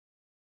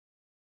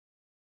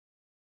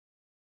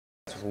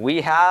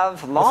we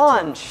have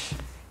launch.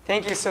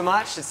 Thank you so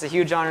much. It's a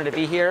huge honor to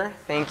be here.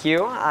 Thank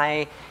you.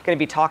 I'm going to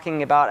be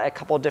talking about a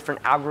couple of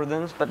different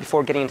algorithms, but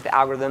before getting into the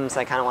algorithms,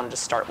 I kind of want to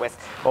just start with,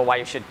 well, why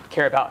you should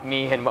care about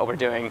me and what we're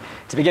doing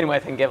to begin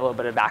with and give a little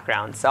bit of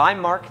background. So I'm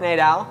Mark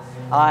Nadal.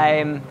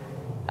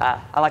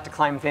 I like to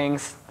climb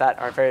things that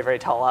are very, very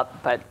tall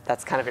up, but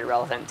that's kind of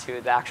irrelevant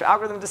to the actual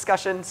algorithm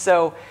discussion.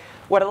 So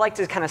what I'd like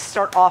to kind of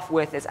start off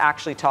with is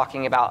actually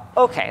talking about,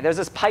 OK, there's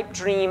this pipe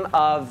dream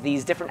of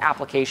these different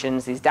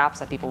applications, these dApps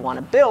that people want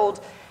to build,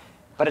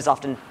 but it's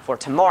often for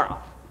tomorrow.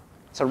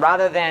 So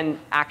rather than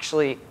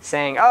actually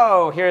saying,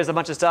 oh, here's a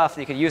bunch of stuff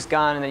that you could use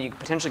Gun, and then you could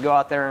potentially go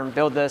out there and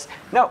build this,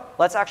 no,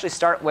 let's actually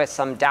start with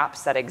some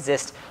dApps that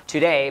exist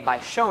today by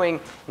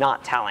showing,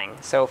 not telling.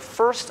 So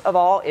first of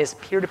all is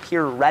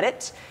peer-to-peer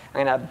Reddit.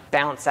 I'm going to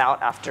bounce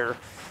out after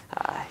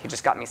he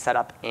just got me set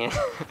up in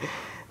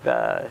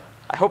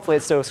hopefully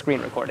it's still screen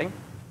recording,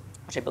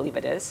 which I believe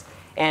it is.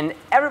 And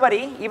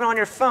everybody, even on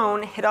your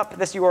phone, hit up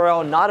this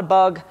URL,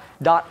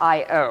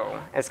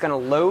 notabug.io. It's going to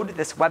load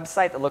this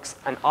website that looks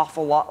an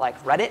awful lot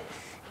like Reddit,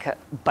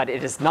 but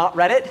it is not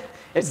Reddit.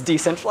 It's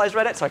decentralized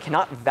Reddit, so I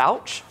cannot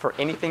vouch for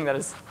anything that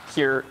is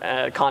here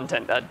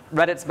content.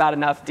 Reddit's bad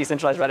enough.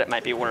 Decentralized Reddit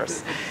might be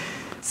worse.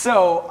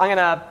 So I'm going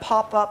to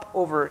pop up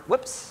over,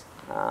 whoops.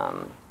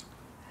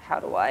 How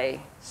do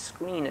I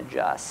screen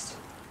adjust?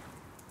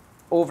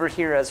 Over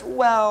here as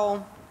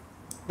well.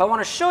 But I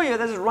want to show you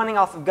this is running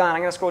off of Gun.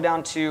 I'm going to scroll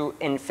down to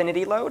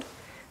infinity load.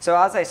 So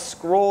as I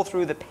scroll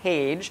through the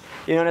page,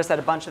 you notice that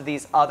a bunch of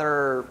these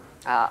other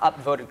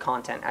upvoted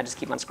content, I just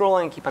keep on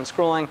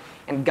scrolling,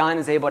 and Gun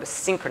is able to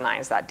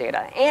synchronize that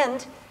data.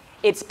 And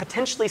it's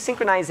potentially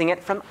synchronizing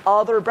it from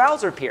other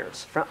browser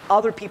peers, from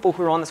other people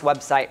who are on this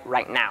website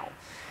right now.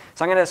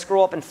 So I'm going to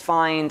scroll up and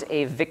find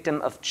a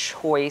victim of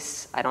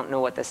choice. I don't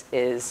know what this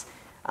is.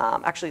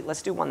 Actually,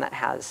 let's do one that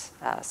has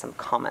some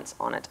comments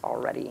on it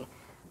already.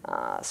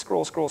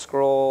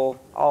 Scroll.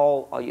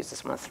 I'll use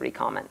this one with 3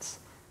 comments.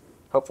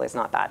 Hopefully it's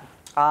not bad.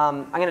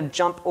 I'm going to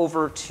jump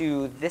over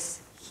to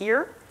this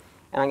here,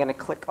 and I'm going to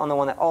click on the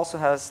one that also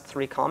has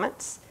 3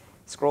 comments.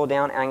 Scroll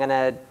down, and I'm going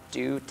to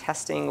do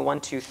testing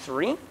 1, 2,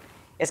 3.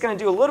 It's going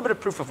to do a little bit of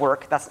proof of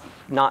work. That's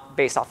not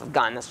based off of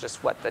Gun. That's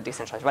just what the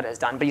decentralized Reddit has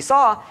done. But you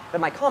saw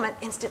that my comment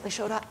instantly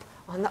showed up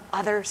on the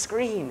other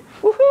screen.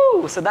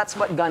 Woohoo! So that's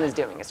what Gun is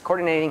doing. It's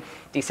coordinating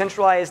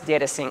decentralized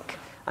data sync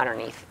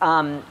underneath.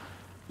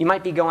 You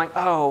might be going,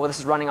 oh, well, this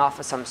is running off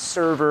of some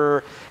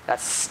server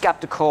that's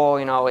skeptical.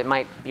 You know, it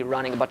might be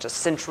running a bunch of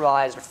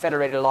centralized or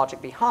federated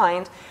logic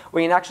behind.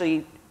 Where you can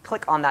actually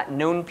click on that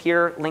known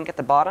peer link at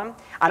the bottom.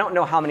 I don't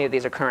know how many of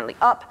these are currently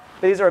up,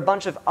 but these are a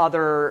bunch of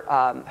other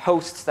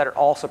hosts that are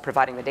also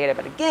providing the data.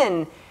 But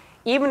again,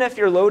 even if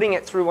you're loading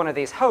it through one of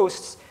these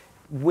hosts,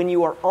 when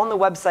you are on the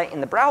website in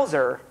the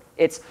browser,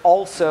 it's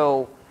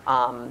also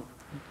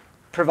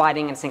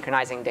providing and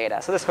synchronizing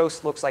data. So this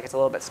host looks like it's a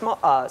little bit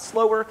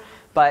slower.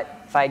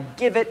 But if I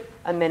give it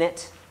a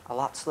minute, a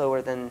lot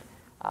slower than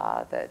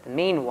the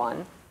main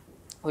one,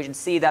 we should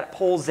see that it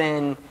pulls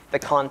in the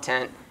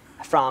content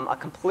from a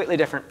completely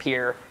different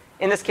peer.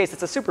 In this case,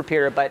 it's a super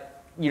peer,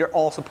 but you're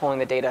also pulling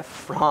the data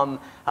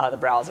from the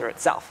browser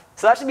itself.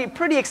 So that should be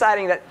pretty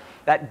exciting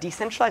that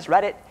decentralized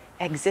Reddit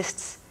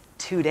exists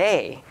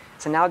today.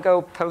 So now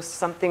go post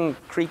something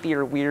creepy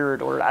or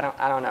weird, or I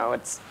don't know.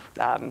 It's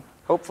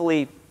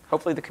hopefully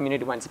the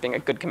community winds up being a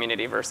good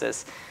community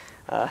versus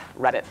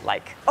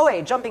Reddit-like.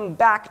 Okay, jumping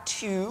back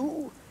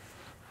to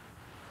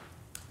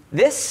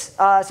this.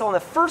 So on the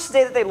first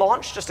day that they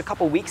launched, just a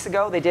couple weeks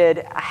ago, they did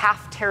a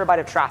 ½ terabyte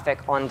of traffic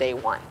on day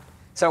 1.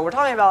 So we're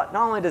talking about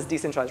not only does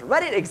decentralized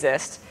Reddit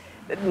exist,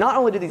 not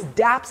only do these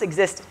dApps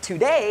exist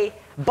today,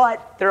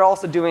 but they're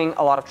also doing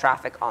a lot of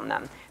traffic on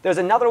them. There's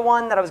another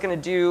one that I was going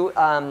to do,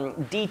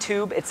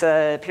 DTube. It's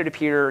a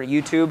peer-to-peer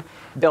YouTube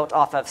built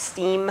off of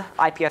Steam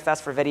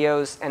IPFS for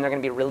videos, and they're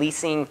going to be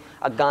releasing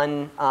a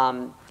Gun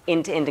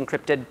end-to-end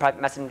encrypted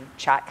private messaging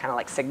chat, kind of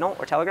like Signal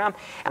or Telegram.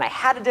 And I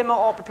had a demo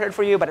all prepared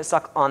for you, but it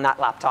stuck on that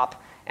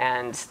laptop.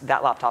 And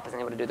that laptop isn't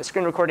able to do the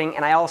screen recording.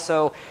 And I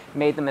also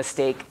made the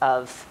mistake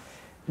of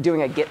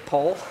doing a git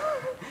pull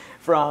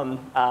from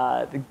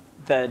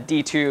the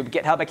DTube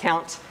GitHub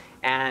account.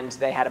 And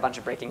they had a bunch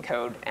of breaking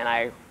code. And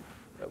I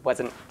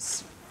wasn't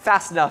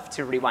fast enough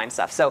to rewind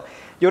stuff. So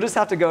you'll just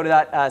have to go to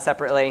that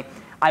separately.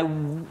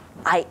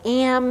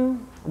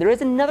 There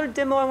is another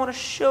demo I want to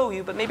show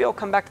you, but maybe I'll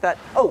come back to that.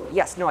 Oh,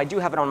 yes, no, I do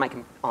have it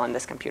on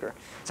this computer.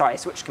 Sorry, I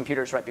switched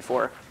computers right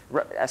before,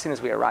 as soon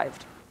as we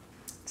arrived.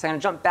 So I'm going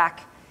to jump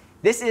back.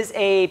 This is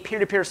a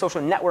peer-to-peer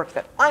social network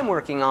that I'm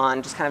working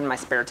on, just kind of in my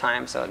spare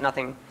time, so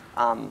nothing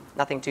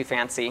too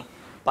fancy,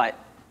 but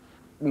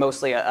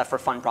mostly a for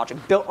fun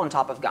project built on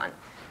top of Gun.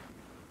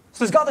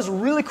 So it's got this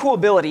really cool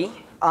ability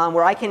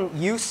where I can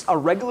use a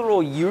regular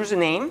old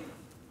username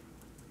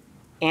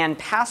and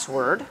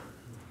password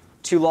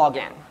to log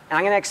in. And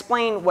I'm going to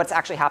explain what's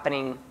actually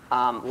happening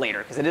later,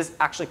 because it is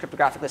actually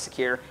cryptographically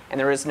secure, and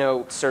there is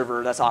no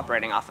server that's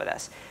operating off of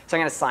this. So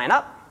I'm going to sign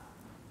up.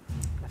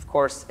 Of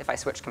course, if I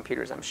switch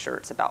computers, I'm sure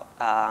it's about,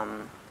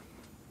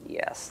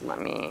 yes,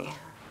 let me,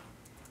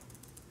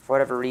 for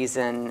whatever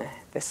reason,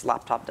 this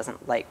laptop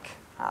doesn't like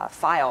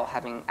file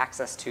having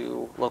access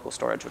to local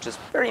storage, which is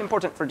very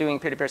important for doing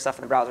peer-to-peer stuff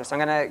in the browser. So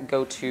I'm going to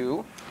go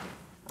to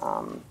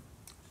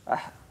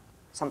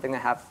something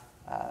that have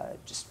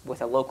just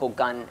with a local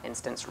gun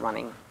instance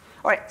running.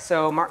 All right,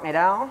 so Mark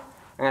Nadal. I'm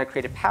going to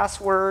create a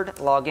password,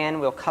 log in.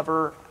 We'll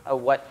cover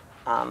what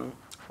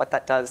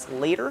that does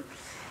later.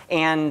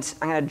 And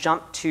I'm going to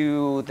jump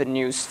to the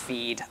news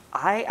feed.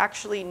 I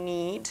actually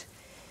need,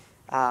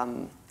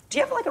 do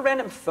you have like a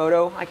random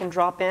photo I can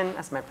drop in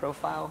as my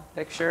profile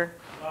picture?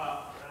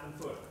 Random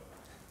photo.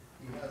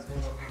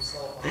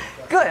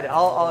 Good,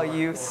 I'll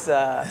use,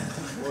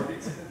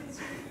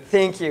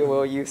 thank you,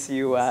 we'll use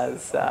you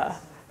as,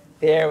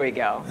 there we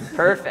go,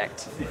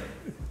 perfect.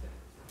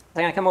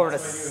 I'm going to come over to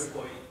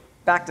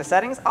back to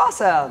settings.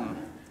 Awesome.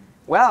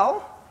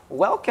 Well,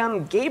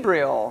 welcome,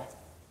 Gabriel.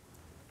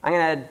 I'm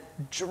going to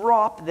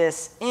drop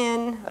this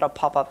in. It'll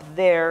pop up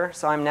there.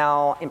 So I'm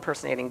now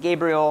impersonating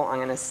Gabriel. I'm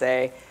going to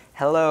say,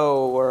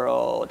 hello,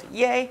 world.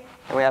 Yay.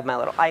 And we have my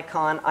little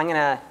icon. I'm going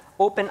to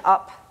open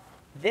up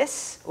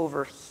this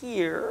over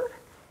here,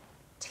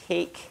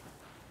 take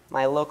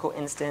my local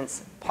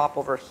instance, pop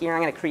over here.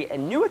 I'm going to create a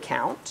new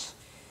account.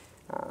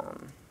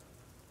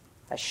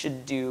 I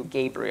should do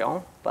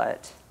Gabriel,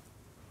 but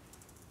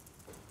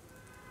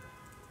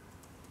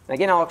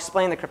again, I'll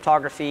explain the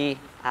cryptography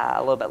a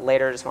little bit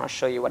later. I just want to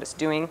show you what it's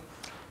doing.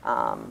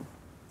 Although,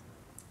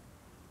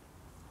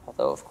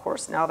 of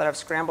course, now that I've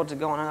scrambled to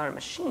go on another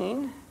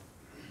machine,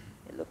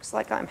 it looks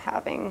like I'm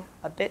having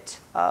a bit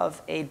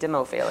of a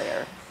demo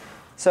failure.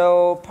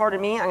 So pardon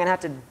me, I'm going to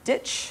have to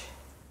ditch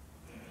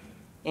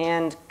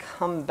and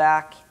come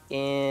back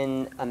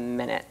in a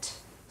minute.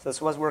 So this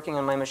was working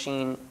on my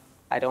machine.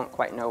 I don't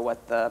quite know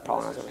what the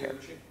problem is over here.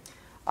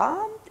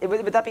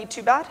 Would that be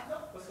too bad? No,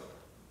 let's go.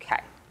 OK.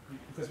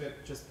 Because we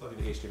just plugged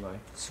in the HDMI.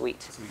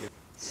 Sweet.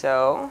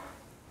 So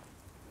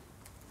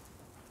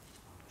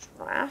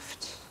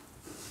draft.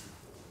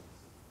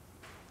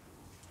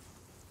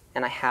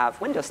 And I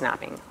have window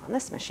snapping on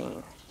this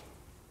machine.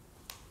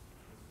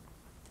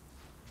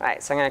 All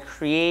right, so I'm going to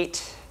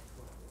create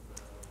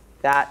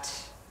that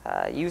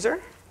user.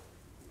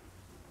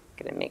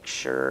 I'm going to make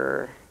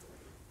sure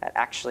that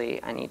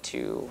actually I need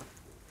to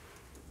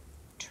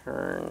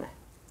turn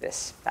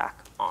this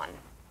back on.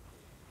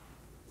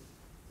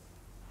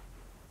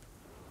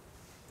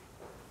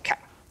 OK.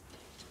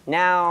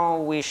 Now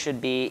we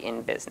should be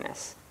in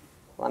business.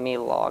 Let me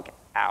log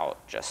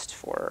out just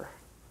for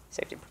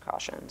safety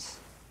precautions.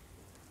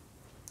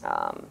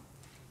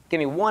 Give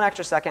me 1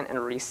 extra second and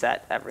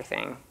reset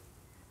everything.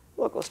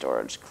 Local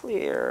storage,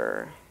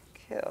 clear,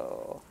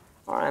 kill,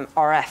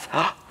 RF.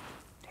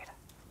 Data.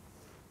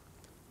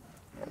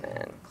 And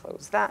then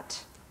close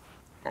that.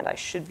 And I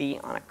should be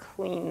on a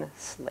clean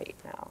slate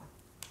now.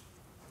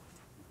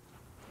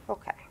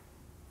 OK.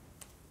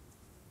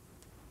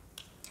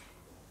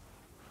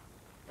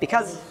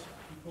 Because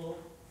people,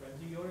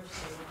 friends of yours,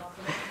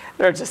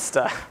 they're just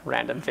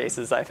random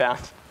faces I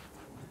found.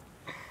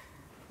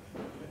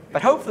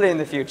 But hopefully in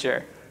the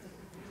future.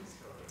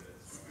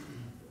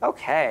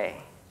 OK,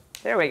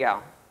 there we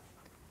go.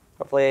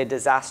 Hopefully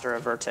disaster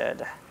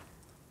averted.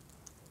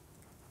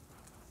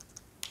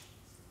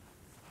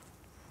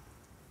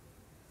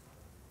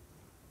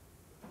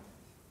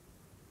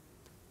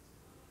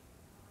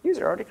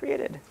 User already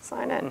created.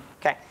 Sign in.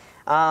 OK.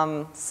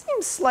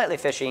 Seems slightly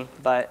fishy,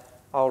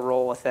 but I'll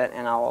roll with it,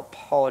 and I'll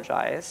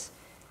apologize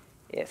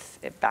if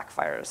it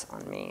backfires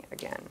on me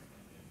again.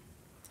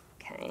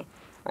 OK.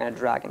 I'm going to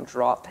drag and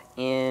drop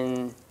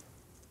in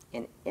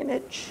an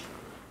image.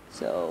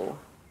 So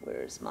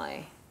where's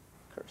my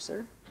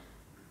cursor?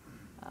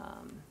 So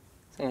I'm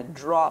going to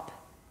drop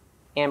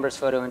Amber's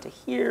photo into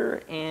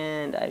here,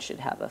 and I should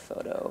have a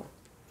photo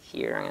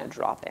here. I'm going to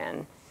drop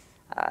in.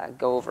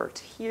 Go over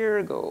to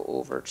here, go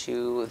over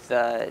to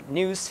the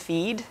news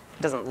feed.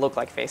 It doesn't look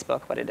like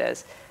Facebook, but it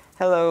is.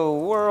 Hello,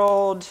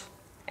 world.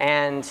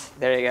 And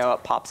there you go.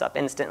 It pops up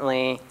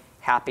instantly.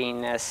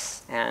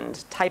 Happiness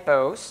and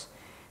typos.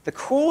 The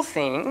cool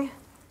thing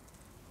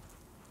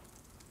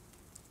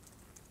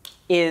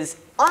is,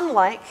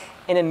 unlike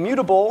an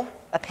immutable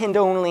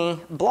append-only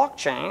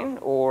blockchain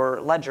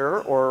or ledger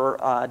or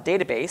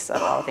database, a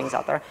lot of things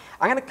out there,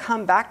 I'm going to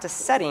come back to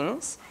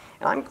settings,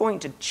 and I'm going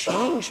to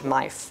change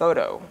my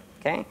photo.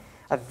 Okay?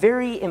 A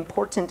very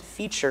important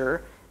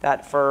feature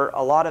that for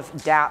a lot of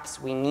dApps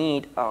we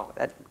need. Oh,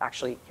 that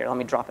actually, here, let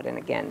me drop it in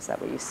again so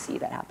that way you see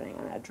that happening.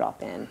 I'm going to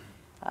drop in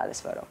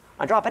this photo.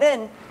 I'll drop it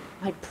in,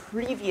 my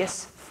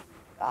previous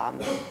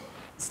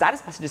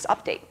status messages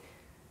update.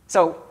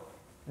 So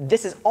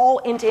this is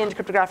all end-to-end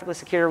cryptographically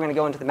secure. We're going to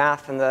go into the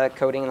math and the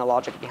coding and the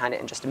logic behind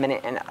it in just a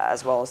minute, and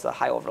as well as the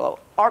high overload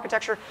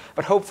architecture.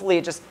 But hopefully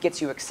it just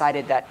gets you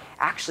excited that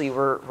actually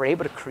we're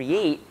able to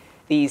create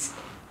these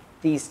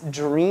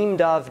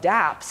dreamed of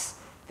dApps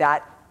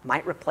that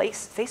might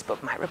replace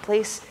Facebook, might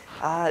replace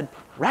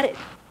Reddit.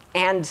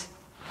 And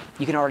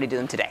you can already do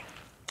them today.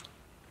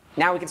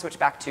 Now we can switch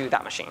back to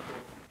that machine.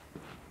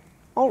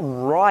 All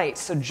right,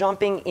 so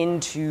jumping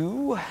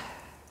into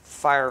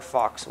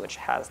Firefox, which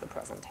has the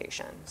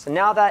presentation. So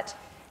now that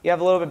you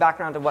have a little bit of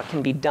background of what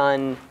can be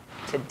done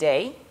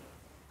today,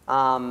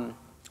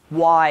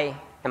 why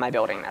am I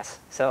building this?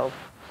 So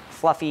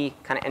fluffy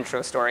kind of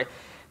intro story.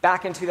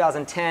 Back in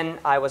 2010,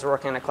 I was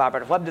working on a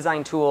collaborative web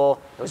design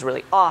tool. It was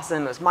really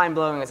awesome. It was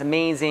mind-blowing. It was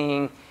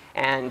amazing.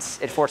 And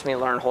it forced me to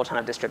learn a whole ton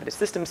of distributed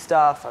system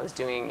stuff. I was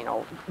doing,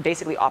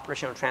 basically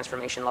operational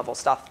transformation level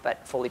stuff,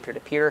 but fully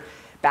peer-to-peer.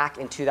 Back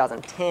in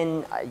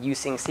 2010,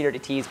 using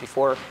CRDTs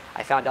before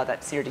I found out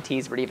that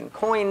CRDTs were even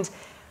coined.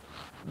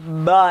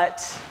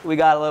 But we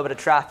got a little bit of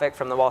traffic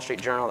from the Wall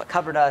Street Journal that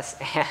covered us,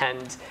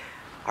 and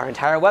our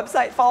entire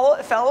website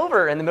fell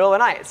over in the middle of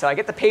the night. So I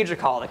get the pager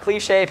call, the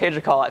cliche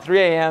pager call at 3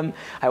 a.m.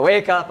 I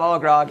wake up all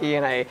groggy,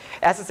 and I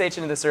SSH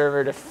into the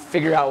server to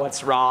figure out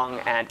what's wrong.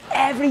 And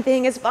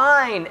everything is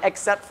fine,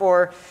 except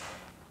for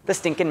the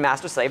stinking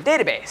master-slave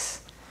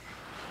database.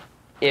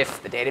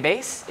 If the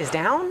database is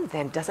down,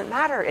 then it doesn't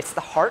matter. It's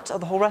the heart of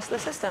the whole rest of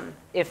the system.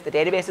 If the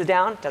database is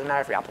down, it doesn't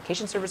matter if your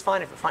application server is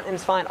fine, if your front end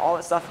is fine, all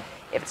that stuff.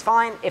 If it's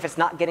fine, if it's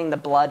not getting the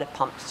blood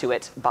pumped to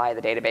it by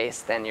the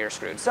database, then you're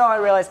screwed. So I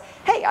realized,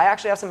 hey, I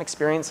actually have some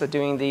experience with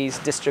doing these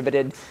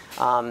distributed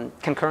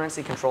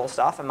concurrency control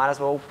stuff. I might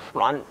as well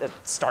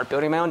start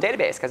building my own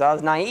database, because I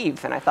was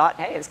naive. And I thought,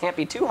 hey, this can't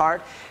be too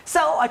hard.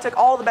 So I took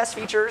all the best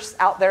features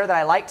out there that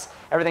I liked,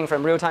 everything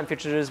from real-time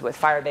features with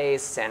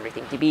Firebase and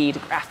RethinkDB to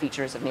graph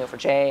features of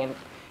Neo4j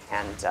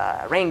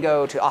and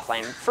Rango to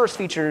offline first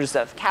features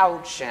of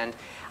Couch. And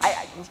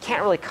I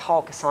can't really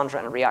call Cassandra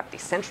and React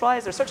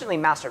decentralized. There's certainly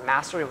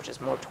master-mastery, which is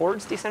more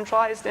towards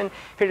decentralized and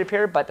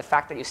peer-to-peer, but the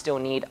fact that you still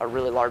need a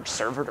really large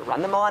server to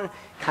run them on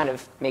kind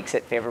of makes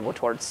it favorable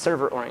towards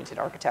server-oriented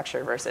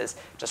architecture versus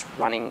just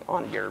running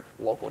on your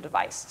local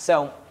device.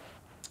 So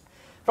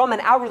from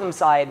an algorithm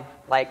side,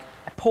 I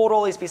pulled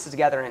all these pieces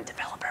together, and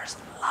developers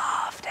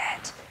loved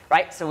it,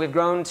 right? So we've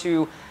grown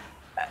to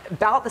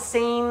about the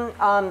same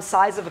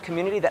size of a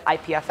community that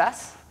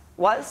IPFS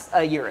was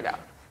a year ago.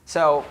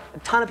 So a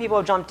ton of people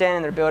have jumped in,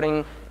 and they're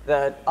building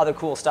the other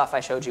cool stuff I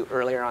showed you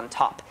earlier on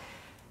top.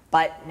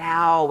 But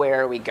now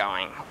where are we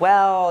going?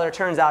 Well, there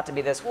turns out to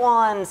be this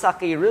one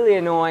sucky, really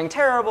annoying,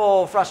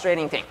 terrible,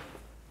 frustrating thing.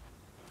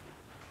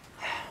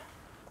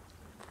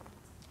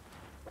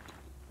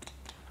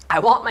 I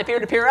want my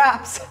peer-to-peer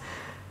apps,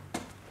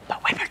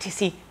 but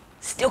WebRTC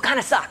still kind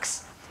of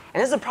sucks. And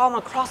this is a problem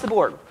across the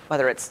board,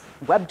 whether it's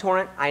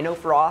WebTorrent. I know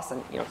for Ross,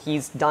 and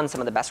he's done some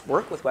of the best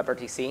work with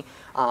WebRTC,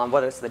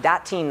 whether it's the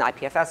DAT team, the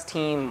IPFS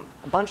team,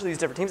 a bunch of these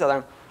different teams out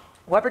there.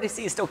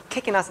 WebRTC is still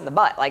kicking us in the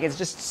butt. It's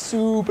just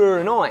super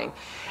annoying.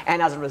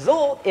 And as a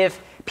result,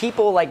 if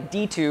people like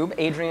DTube,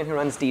 Adrian who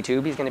runs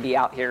DTube, he's going to be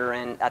out here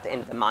at the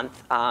end of the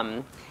month,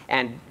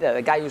 and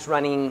the guy who's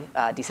running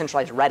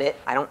decentralized Reddit,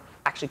 I don't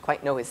actually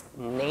quite know his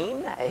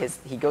name.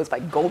 He goes by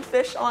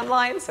Goldfish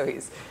online, so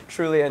he's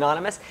truly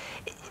anonymous.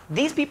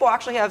 These people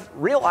actually have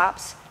real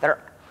apps that are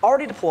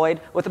already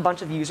deployed with a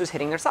bunch of users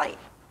hitting their site.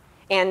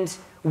 And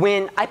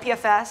when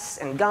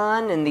IPFS and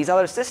Gun and these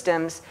other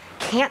systems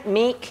can't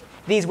make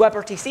these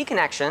WebRTC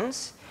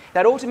connections,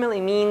 that ultimately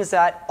means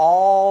that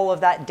all of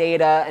that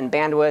data and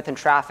bandwidth and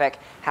traffic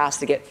has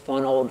to get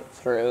funneled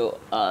through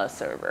a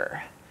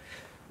server,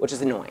 which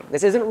is annoying.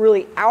 This isn't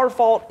really our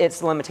fault. It's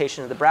the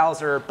limitation of the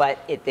browser, but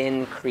it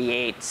then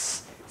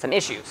creates some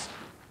issues.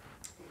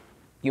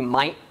 You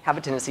might have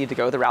a tendency to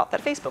go the route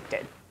that Facebook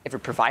did. If you're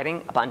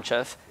providing a bunch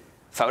of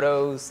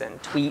photos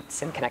and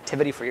tweets and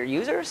connectivity for your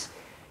users,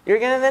 you're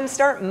going to then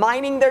start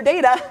mining their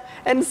data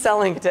and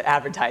selling it to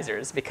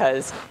advertisers.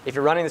 Because if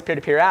you're running this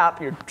peer-to-peer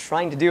app, you're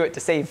trying to do it to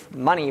save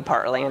money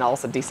partly and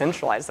also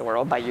decentralize the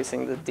world by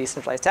using the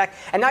decentralized tech.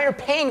 And now you're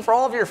paying for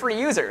all of your free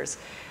users.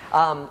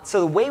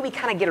 So the way we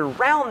kind of get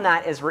around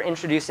that is we're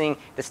introducing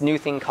this new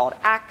thing called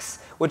AX,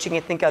 which you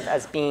can think of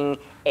as being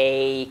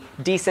a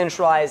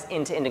decentralized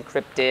end-to-end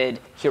encrypted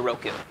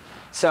Heroku.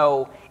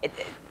 So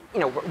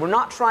we're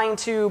not trying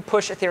to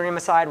push Ethereum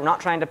aside. We're not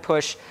trying to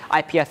push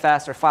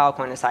IPFS or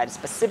Filecoin aside. It's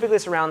specifically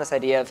around this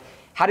idea of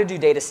how to do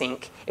data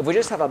sync. If we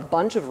just have a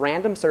bunch of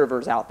random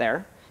servers out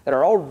there that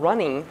are all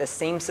running the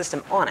same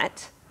system on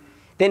it,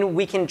 then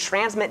we can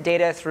transmit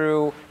data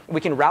through,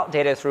 we can route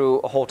data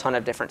through a whole ton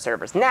of different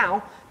servers.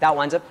 Now, that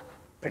winds up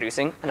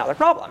producing another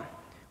problem,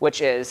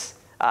 which is,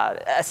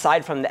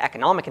 aside from the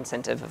economic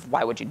incentive of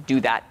why would you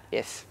do that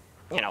if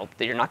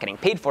you're not getting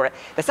paid for it.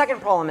 The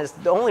second problem is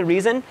the only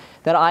reason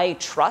that I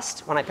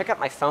trust when I pick up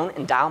my phone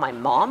and dial my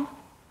mom,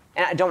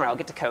 and don't worry, I'll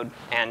get to code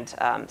and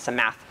some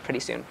math pretty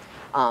soon,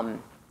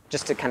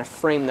 just to kind of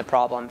frame the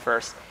problem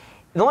first.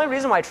 The only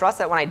reason why I trust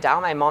that when I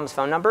dial my mom's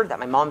phone number that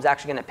my mom's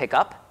actually going to pick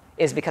up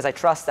is because I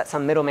trust that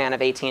some middleman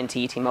of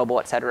AT&T, T-Mobile,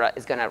 et cetera,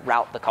 is going to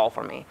route the call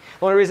for me.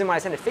 The only reason when I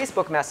send a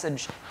Facebook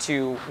message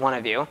to one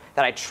of you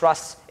that I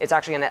trust it's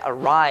actually going to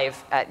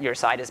arrive at your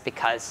side is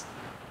because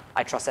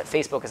I trust that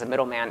Facebook as a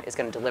middleman is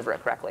going to deliver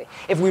it correctly.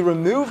 If we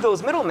remove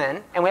those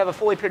middlemen and we have a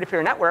fully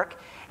peer-to-peer network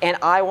and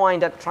I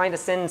wind up trying to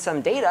send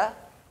some data,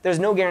 there's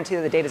no guarantee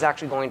that the data is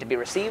actually going to be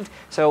received.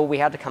 So we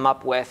had to come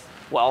up with,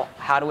 well,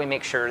 how do we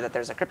make sure that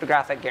there's a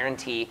cryptographic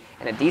guarantee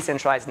and a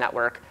decentralized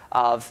network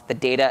of the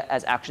data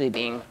as actually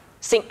being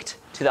synced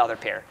to the other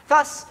peer.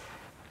 Thus,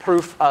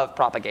 proof of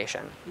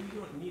propagation. You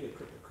don't need a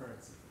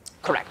cryptocurrency.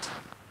 Correct.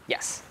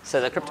 Yes. So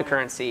the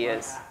cryptocurrency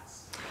is.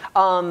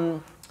 Why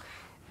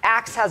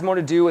AX has more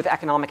to do with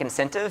economic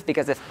incentive,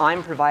 because if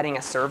I'm providing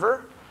a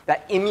server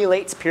that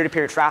emulates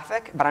peer-to-peer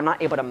traffic, but I'm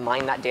not able to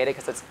mine that data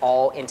because it's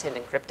all intent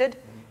encrypted,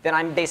 then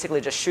I'm basically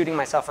just shooting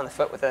myself in the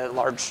foot with a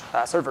large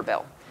server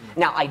bill.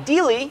 Now,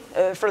 ideally,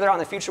 further out in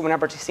the future,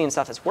 when seeing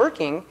stuff is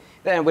working,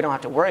 then we don't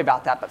have to worry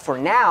about that. But for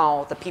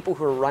now, the people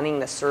who are running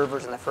the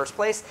servers in the first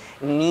place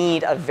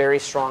need a very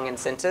strong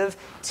incentive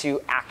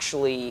to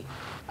actually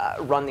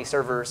run these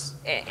servers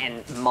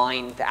and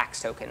mine the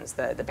AX tokens,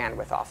 the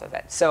bandwidth off of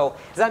it. So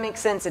does that make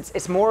sense?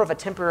 It's more of a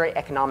temporary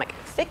economic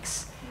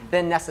fix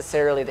than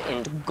necessarily the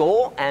end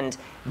goal. And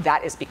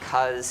that is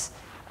because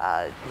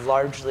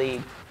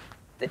largely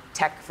the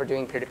tech for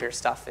doing peer-to-peer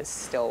stuff is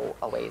still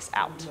a ways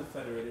out. Even a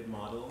federated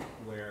model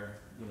where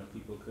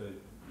people could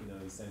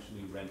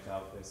essentially rent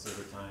out their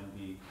server time,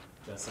 be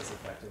just as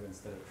effective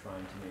instead of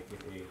trying to make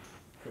it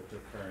a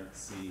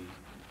cryptocurrency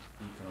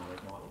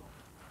economic model?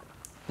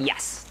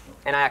 Yes,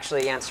 and I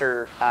actually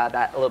answer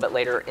that a little bit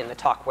later in the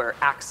talk, where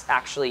AX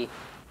actually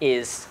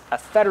is a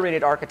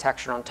federated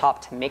architecture on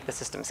top to make the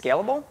system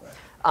scalable,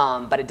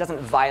 but it doesn't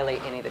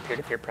violate any of the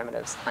peer-to-peer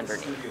primitives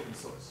underneath. It's open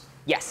source.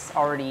 Yes,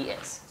 already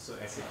is. So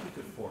SAP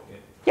could fork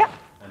it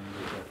and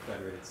make a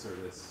federated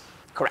service.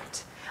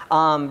 Correct.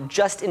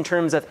 Just in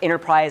terms of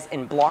enterprise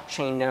and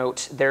blockchain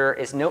note, there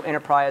is no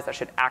enterprise that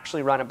should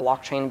actually run a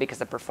blockchain, because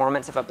the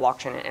performance of a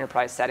blockchain in an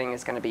enterprise setting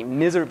is going to be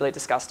miserably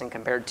disgusting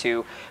compared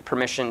to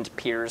permissioned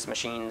peers,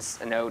 machines,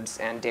 nodes,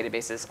 and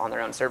databases on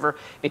their own server.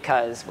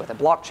 Because with a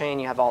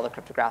blockchain, you have all the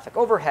cryptographic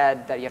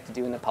overhead that you have to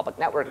do in the public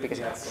network because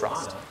you have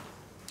trust.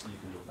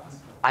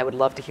 I would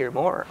love to hear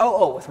more.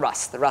 Oh, with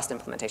Rust, the Rust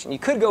implementation. You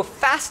could go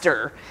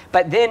faster,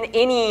 but then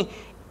any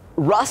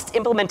Rust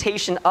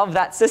implementation of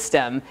that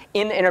system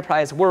in the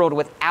enterprise world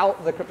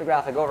without the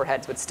cryptographic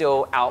overheads would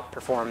still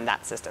outperform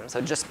that system.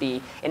 So just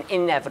be an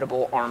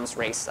inevitable arms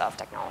race of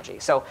technology.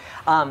 So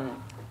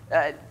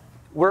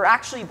we're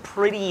actually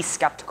pretty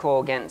skeptical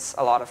against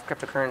a lot of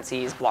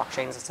cryptocurrencies,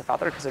 blockchains, and stuff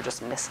out there because they're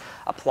just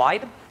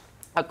misapplied.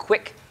 A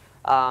quick,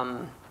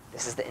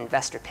 this is the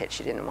investor pitch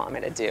you didn't want me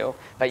to do,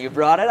 but you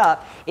brought it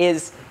up,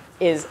 is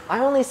I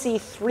only see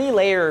 3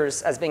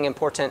 layers as being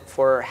important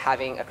for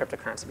having a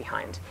cryptocurrency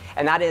behind.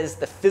 And that is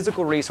the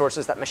physical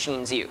resources that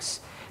machines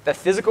use. The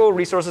physical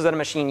resources that a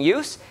machine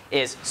use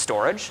is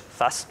storage,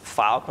 thus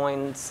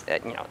Filecoin's,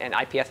 and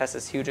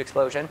IPFS's huge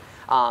explosion.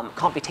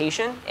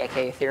 Computation,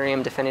 aka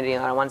Ethereum, Dfinity,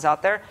 and other ones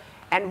out there.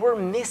 And we're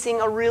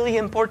missing a really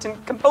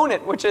important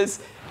component, which is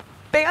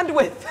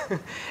bandwidth.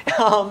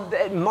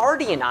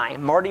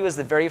 Marty was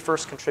the very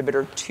first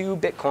contributor to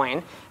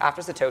Bitcoin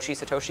after Satoshi.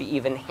 Satoshi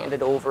even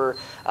handed over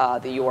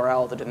the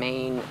URL, the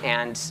domain,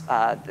 and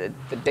the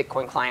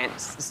Bitcoin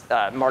client.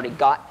 Marty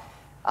got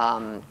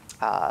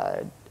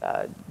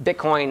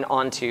Bitcoin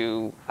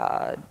onto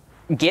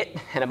Git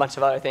and a bunch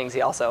of other things.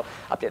 He also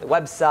updated the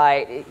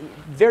website.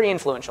 Very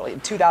influential in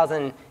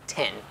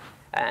 2010.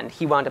 And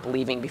he wound up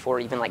leaving before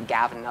even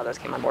Gavin and others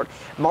came on board.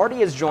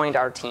 Marty has joined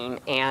our team,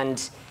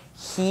 and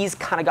he's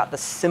kind of got the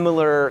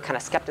similar kind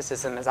of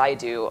skepticism as I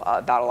do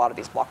about a lot of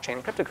these blockchain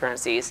and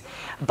cryptocurrencies.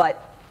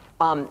 But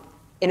an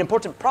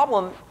important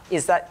problem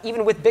is that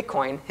even with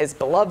Bitcoin, his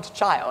beloved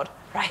child,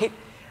 right,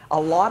 a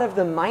lot of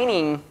the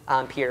mining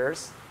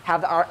peers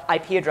have our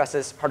IP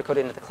addresses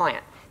hard-coded into the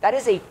client. That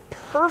is a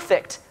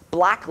perfect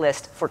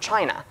blacklist for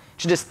China.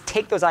 To just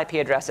take those IP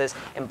addresses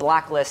and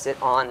blacklist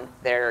it on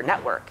their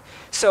network.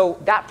 So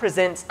that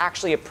presents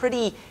actually a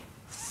pretty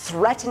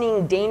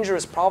threatening,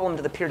 dangerous problem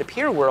to the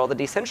peer-to-peer world, the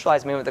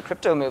decentralized movement, the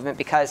crypto movement,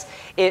 because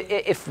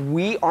if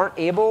we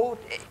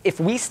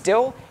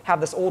still have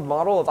this old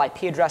model of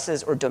IP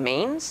addresses or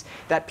domains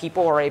that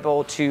people are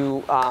able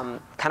to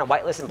kind of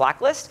whitelist and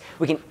blacklist,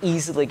 we can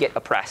easily get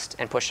oppressed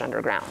and pushed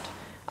underground.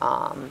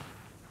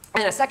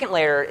 And a second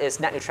layer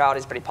is net neutrality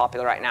is pretty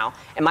popular right now.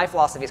 And my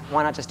philosophy is,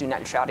 why not just do net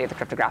neutrality at the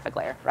cryptographic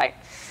layer, right?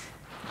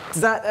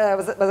 Does that,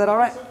 was that all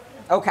right?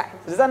 OK.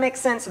 So does that make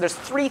sense? So there's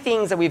 3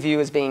 things that we view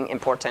as being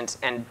important.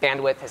 And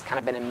bandwidth has kind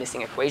of been a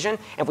missing equation.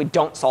 And if we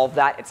don't solve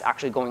that, it's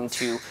actually going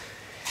to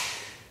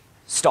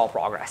stall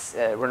progress.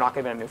 We're not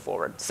going to be able to move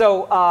forward.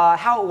 So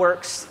how it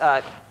works,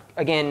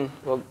 again,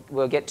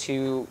 we'll get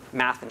to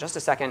math in just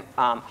a second.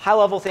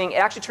 High-level thing, it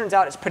actually turns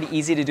out it's pretty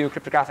easy to do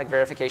cryptographic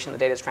verification. The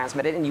data is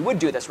transmitted. And you would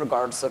do this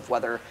regardless of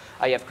whether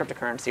you have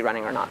cryptocurrency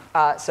running or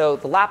not. So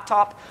the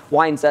laptop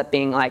winds up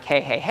being like,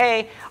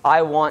 hey,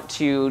 I want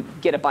to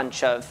get a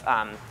bunch of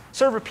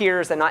server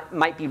peers that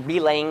might be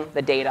relaying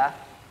the data.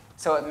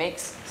 So it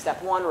makes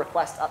step 1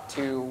 request up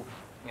to,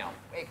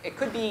 it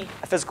could be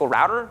a physical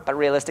router. But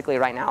realistically,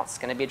 right now, it's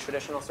going to be a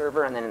traditional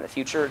server. And then in the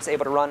future, it's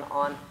able to run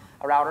on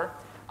a router.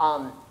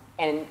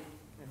 And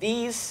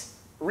these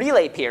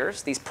relay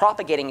peers, these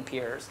propagating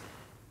peers,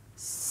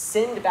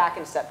 send back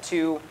in step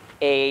 2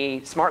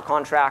 a smart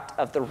contract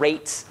of the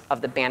rates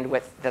of the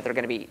bandwidth that they're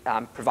going to be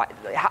provided,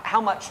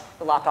 how much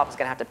the laptop is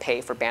going to have to pay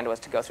for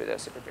bandwidth to go through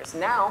those super peers.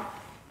 Now,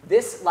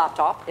 This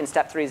laptop in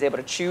step 3 is able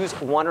to choose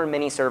one or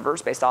many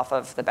servers based off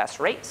of the best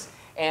rates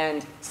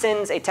and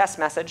sends a test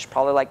message,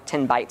 probably like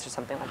 10 bytes or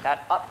something like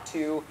that, up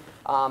to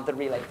the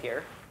relay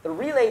peer. The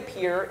relay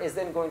peer is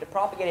then going to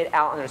propagate it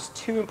out, and there's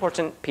 2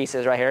 important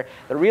pieces right here.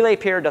 The relay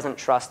peer doesn't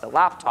trust the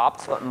laptop,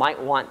 so it might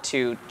want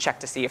to check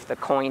to see if the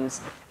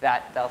coins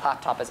that the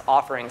laptop is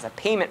offering as a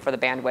payment for the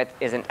bandwidth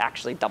isn't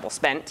actually double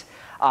spent.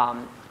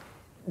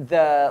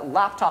 The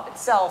laptop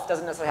itself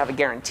doesn't necessarily have a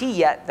guarantee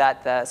yet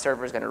that the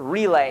server is going to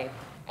relay,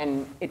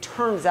 and it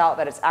turns out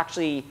that it's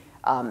actually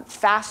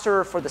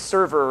faster for the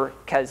server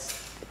because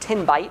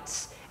 10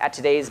 bytes at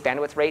today's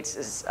bandwidth rates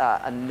is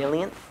a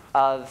millionth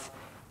of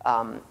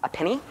a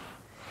penny.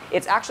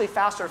 It's actually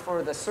faster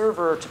for the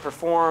server to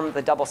perform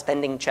the double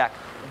spending check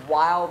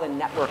while the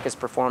network is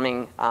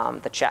performing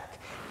the check.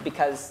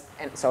 Because,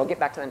 and so I'll get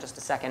back to that in just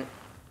a second.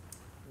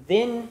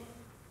 Then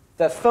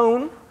the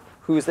phone,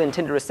 who's the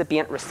intended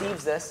recipient,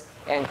 receives this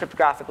and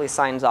cryptographically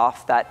signs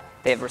off that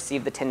they've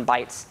received the 10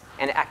 bytes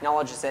and it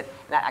acknowledges it.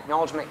 And that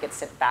acknowledgement gets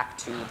sent back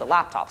to the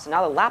laptop. So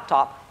now the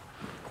laptop,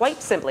 quite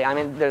simply, I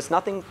mean, there's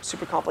nothing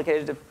super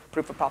complicated to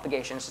proof of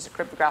propagation. It's just a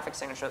cryptographic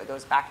signature that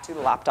goes back to the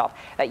laptop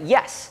that,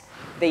 yes,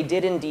 they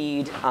did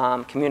indeed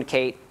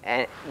communicate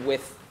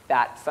with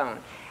that phone.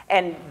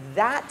 And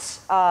that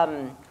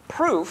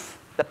proof,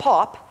 the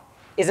POP,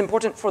 is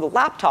important for the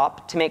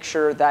laptop to make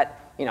sure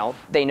that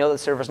they know the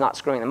server's not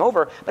screwing them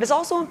over. But it's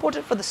also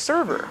important for the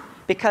server,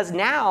 because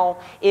now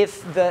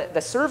if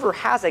the server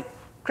has a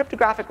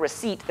cryptographic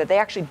receipt that they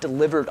actually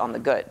delivered on the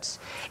goods.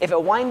 If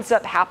it winds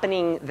up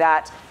happening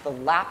that the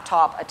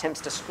laptop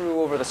attempts to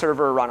screw over the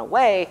server or run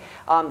away,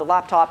 the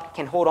laptop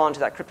can hold on to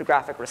that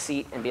cryptographic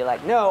receipt and be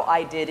like, no,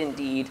 I did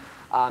indeed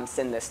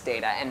send this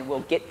data. And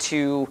we'll get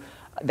to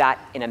that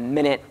in a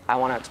minute. I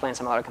want to explain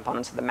some other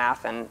components of the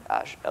math and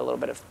a little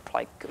bit of,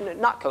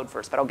 not code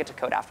first, but I'll get to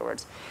code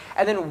afterwards.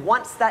 And then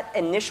once that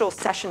initial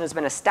session has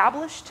been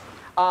established,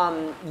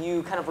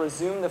 you kind of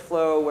resume the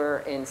flow where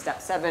in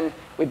step 7,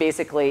 we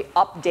basically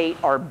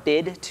update our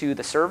bid to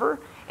the server,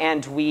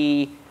 and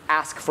we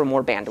ask for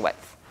more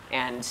bandwidth.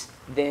 And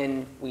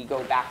then we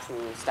go back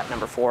through step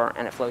number 4,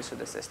 and it flows through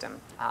the system.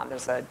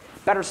 There's a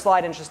better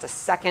slide in just a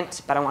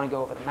second, but I want to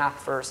go over the math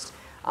first.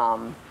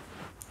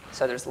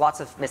 So there's lots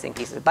of missing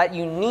pieces. But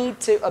you need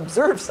to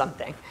observe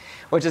something,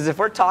 which is if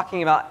we're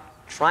talking about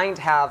trying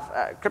to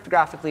have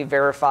cryptographically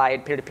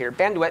verified peer-to-peer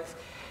bandwidth,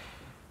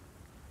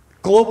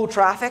 global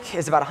traffic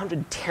is about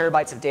 100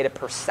 terabytes of data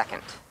per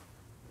second.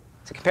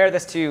 So compare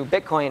this to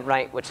Bitcoin,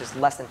 right, which is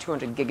less than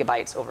 200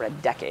 gigabytes over a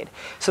decade.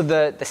 So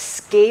the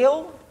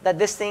scale that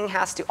this thing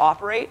has to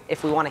operate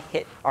if we want to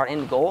hit our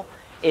end goal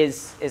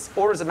is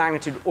orders of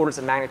magnitude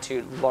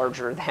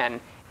larger than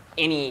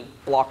any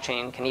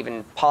blockchain can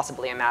even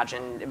possibly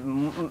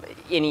imagine.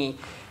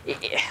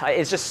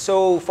 It's just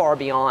so far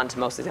beyond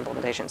most of these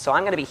implementations. So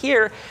I'm going to be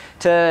here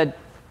to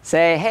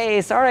say,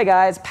 hey, sorry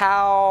guys,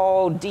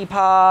 POW,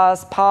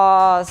 DPoS,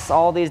 POS,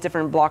 all these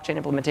different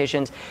blockchain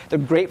implementations. They're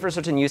great for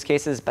certain use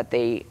cases, but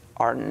they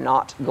are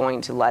not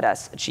going to let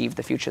us achieve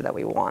the future that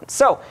we want.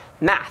 So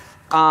math,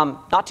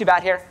 not too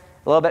bad here,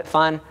 a little bit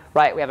fun.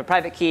 Right, we have a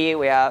private key,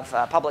 we have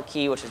a public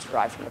key, which is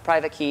derived from the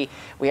private key.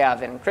 We have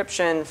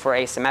encryption for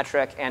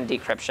asymmetric and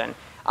decryption.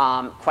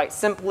 Quite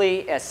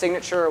simply, a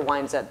signature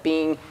winds up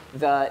being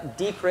the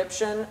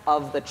decryption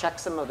of the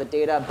checksum of the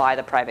data by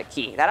the private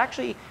key. That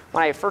actually,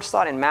 when I first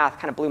saw it in math,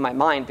 kind of blew my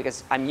mind,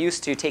 because I'm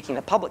used to taking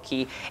the public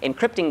key,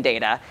 encrypting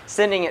data,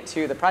 sending it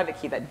to the private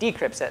key that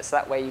decrypts it, so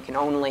that way you can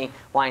only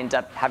wind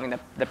up having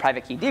the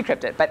private key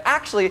decrypt it. But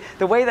actually,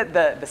 the way that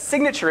the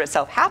signature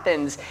itself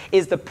happens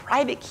is the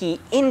private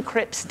key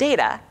encrypts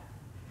data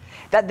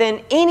that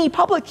then any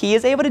public key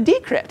is able to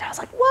decrypt. I was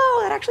like,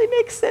 whoa, that actually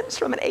makes sense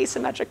from an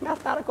asymmetric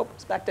mathematical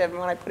perspective. And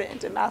when I put it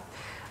into math,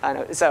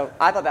 so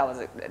I thought that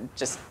was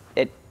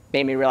it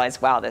made me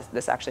realize, wow,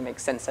 this actually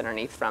makes sense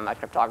underneath from a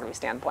cryptography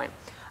standpoint.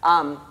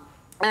 And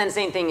then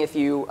same thing if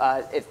you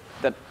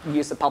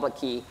use the public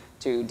key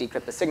to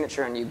decrypt the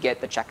signature and you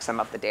get the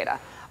checksum of the data.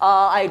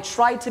 I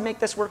tried to make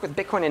this work with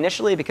Bitcoin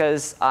initially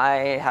because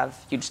I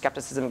have huge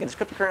skepticism against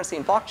cryptocurrency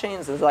and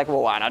blockchains. It's like,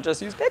 well, why not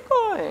just use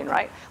Bitcoin,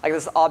 right? Like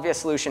this obvious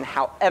solution.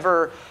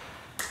 However,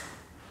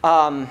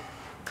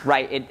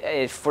 right,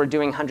 if we're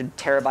doing 100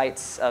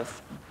 terabytes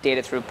of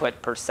data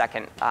throughput per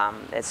second,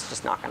 it's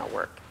just not going to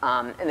work.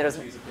 And there's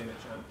use a payment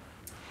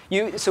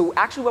channel. So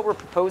actually what we're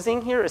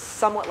proposing here is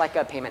somewhat like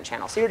a payment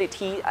channel.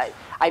 CRDT,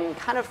 I'm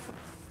kind of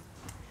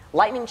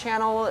Lightning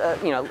channel,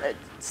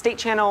 state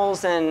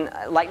channels and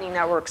Lightning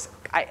networks,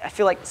 I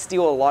feel like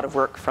steal a lot of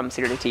work from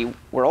CRDT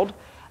world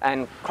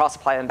and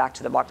cross-apply them back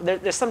to the block.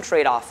 There's some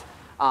trade-off,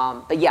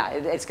 but yeah,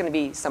 it's going to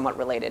be somewhat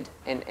related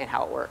in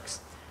how it works,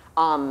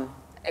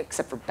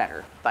 except for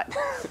better. But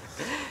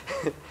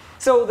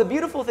so the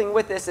beautiful thing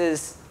with this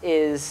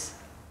is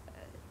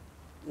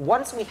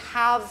once we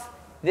have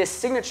this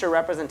signature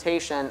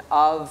representation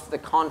of the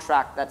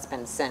contract that's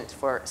been sent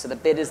for, so the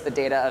bid is the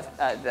data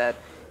of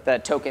the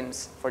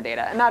tokens for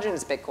data. Imagine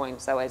it's Bitcoin,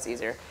 so that way it's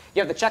easier.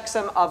 You have the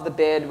checksum of the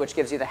bid, which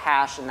gives you the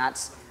hash, and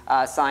that's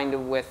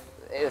signed with,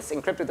 it's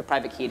encrypted with the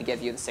private key to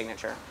give you the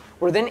signature.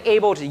 We're then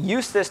able to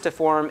use this to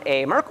form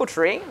a Merkle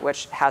tree,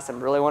 which has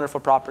some really wonderful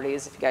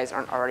properties, if you guys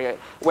aren't already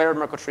aware of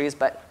Merkle trees,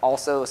 but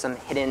also some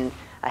hidden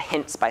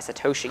hints by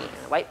Satoshi in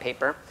the white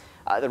paper,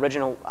 the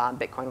original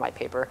Bitcoin white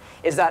paper,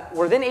 is that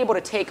we're then able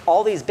to take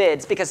all these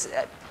bids, because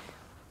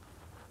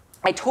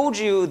I told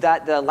you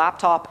that the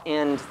laptop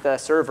and the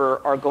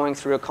server are going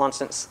through a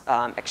constant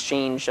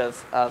exchange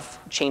of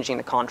changing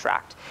the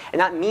contract. And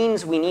that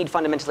means we need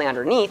fundamentally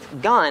underneath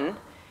Gun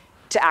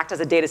to act as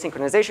a data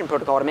synchronization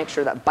protocol to make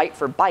sure that byte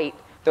for byte,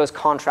 those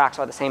contracts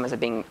are the same as it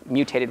being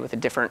mutated with a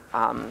different,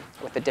 how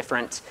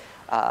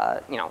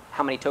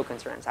many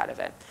tokens are inside of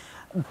it.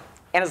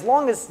 And as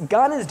long as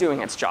Gun is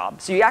doing its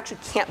job, so you actually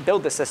can't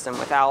build the system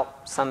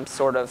without some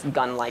sort of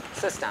Gun-like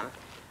system,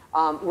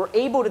 we're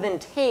able to then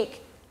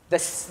take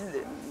the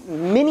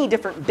many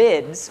different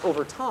bids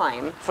over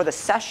time for the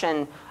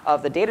session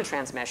of the data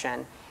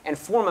transmission and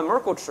form a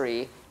Merkle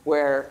tree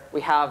where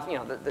we have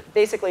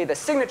basically the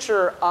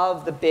signature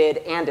of the bid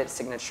and its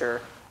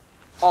signature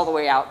all the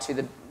way out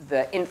to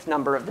the nth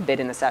number of the bid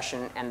in the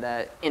session and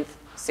the nth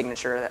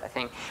signature of that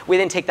thing. We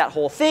then take that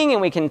whole thing and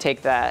we can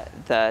take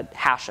the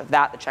hash of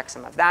that, the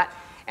checksum of that,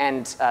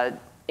 and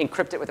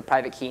encrypt it with a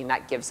private key, and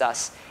that gives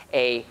us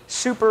a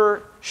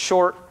super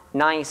short,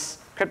 nice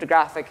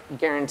cryptographic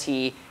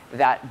guarantee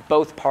that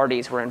both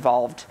parties were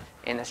involved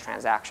in this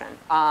transaction.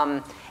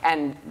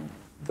 And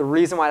the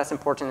reason why that's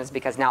important is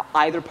because now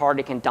either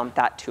party can dump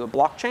that to a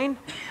blockchain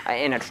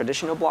in a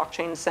traditional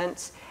blockchain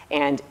sense,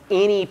 and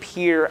any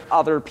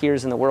other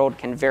peers in the world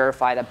can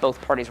verify that both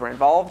parties were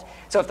involved.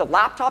 So if the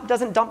laptop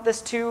doesn't dump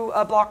this to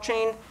a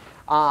blockchain,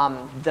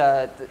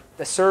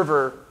 the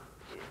server,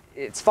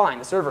 it's fine.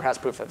 The server has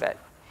proof of it.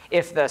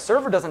 If the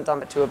server doesn't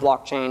dump it to a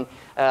blockchain,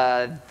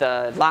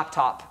 the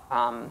laptop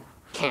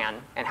can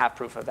and have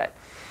proof of it.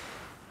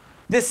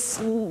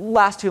 This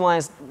last two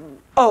lines,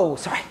 oh,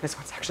 sorry, this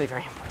one's actually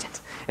very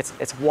important.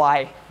 It's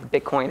why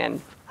Bitcoin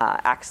and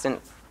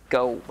Accident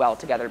go well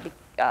together,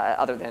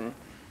 other than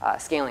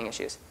scaling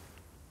issues.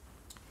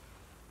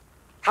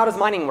 How does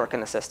mining work in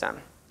the system?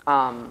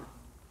 And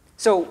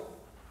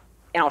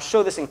I'll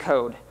show this in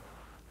code.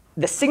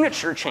 The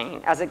signature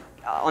chain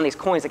on these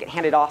coins that get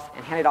handed off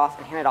and handed off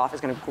and handed off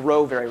is going to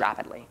grow very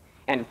rapidly.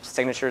 And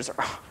signatures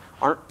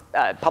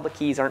public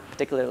keys aren't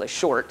particularly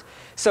short.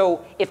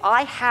 So if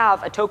I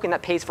have a token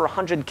that pays for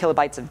 100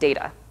 kilobytes of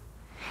data,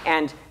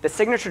 and the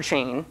signature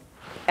chain,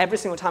 every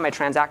single time I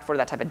transact for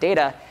that type of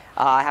data,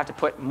 I have to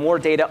put more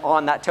data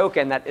on that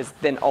token that is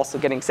then also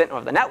getting sent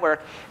over the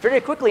network.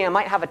 Very quickly, I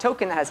might have a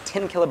token that has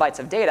 10 kilobytes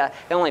of data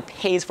that only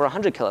pays for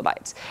 100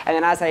 kilobytes. And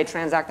then as I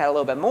transact that a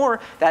little bit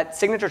more, that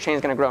signature chain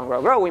is going to grow and grow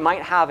and grow. We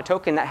might have a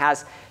token that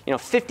has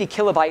 50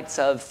 kilobytes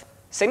of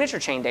signature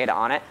chain data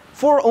on it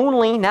for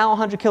only now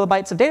 100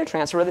 kilobytes of data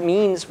transfer. That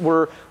means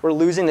we're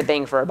losing the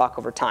bang for our buck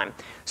over time.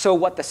 So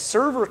what the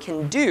server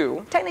can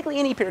do, technically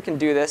any peer can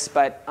do this,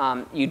 but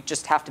you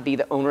just have to be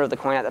the owner of the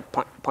coin at that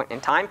point in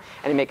time.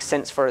 And it makes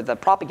sense for the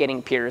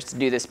propagating peers to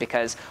do this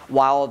because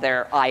while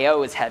their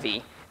I/O is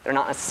heavy, they're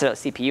not necessarily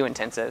CPU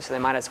intensive. So they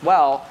might as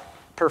well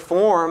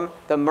perform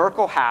the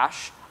Merkle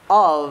hash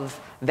of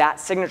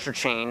that signature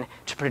chain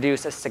to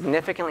produce a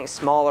significantly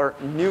smaller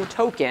new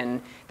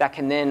token that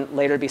can then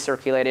later be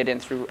circulated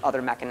and through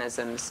other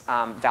mechanisms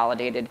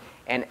validated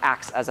and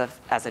acts as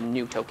a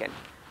new token.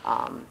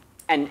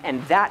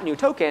 And that new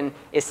token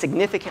is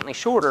significantly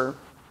shorter,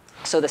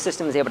 so the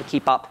system is able to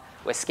keep up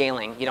with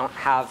scaling. You don't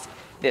have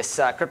this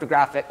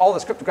all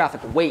this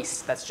cryptographic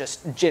waste that's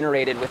just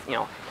generated with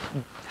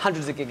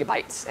hundreds of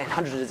gigabytes and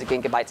hundreds of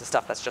gigabytes of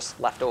stuff that's just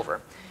left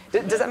over.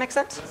 Does that make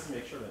sense? Just to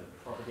make sure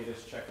that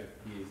propagators check if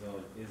the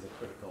zone is a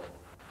critical.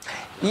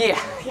 Yeah,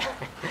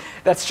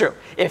 that's true.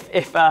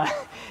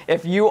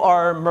 If you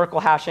are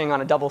Merkle hashing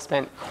on a double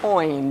spent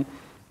coin,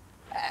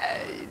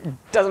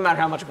 doesn't matter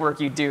how much work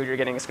you do, you're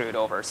getting screwed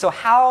over. So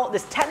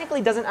this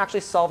technically doesn't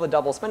actually solve the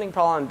double spending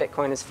problem.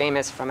 Bitcoin is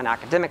famous from an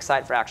academic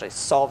side for actually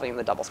solving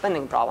the double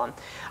spending problem.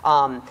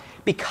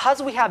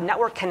 Because we have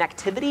network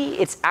connectivity,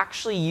 it's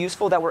actually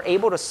useful that we're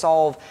able to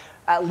solve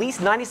at least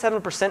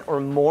 97%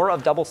 or more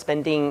of double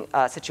spending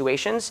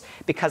situations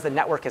because the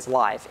network is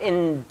live.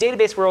 In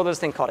database world, there's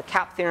a thing called a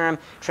CAP theorem,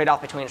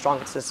 trade-off between strong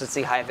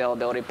consistency, high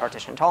availability,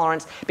 partition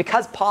tolerance.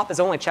 Because POP is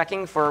only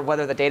checking for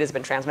whether the data has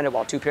been transmitted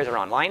while two peers are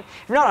online.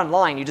 If you're not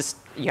online,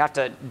 you have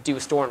to do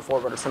store and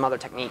forward or some other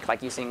technique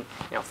like using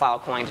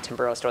Filecoin to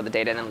temporarily store the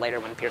data, and then later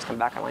when peers come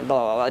back online,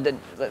 blah, blah,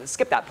 blah.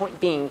 Skip that. Point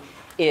being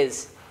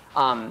is,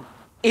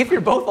 if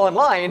you're both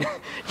online,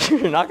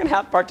 you're not going to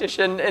have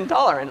partition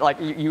intolerant. Like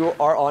you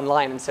are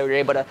online, and so you're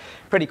able to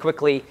pretty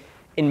quickly,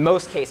 in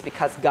most cases,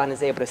 because Gun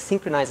is able to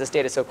synchronize this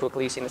data so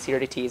quickly using the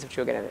CRDTs, which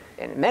we'll get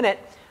in a minute,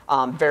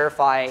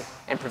 verify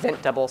and prevent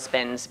double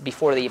spends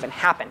before they even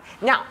happen.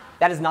 Now,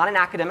 that is not an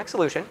academic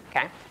solution.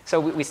 Okay,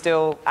 so we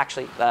still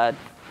actually.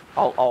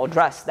 I'll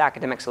address the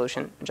academic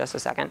solution in just a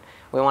second.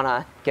 We want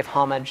to give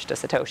homage to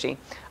Satoshi.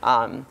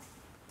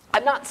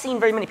 I've not seen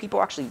very many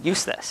people actually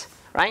use this,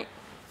 right?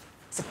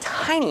 It's a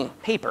tiny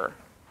paper,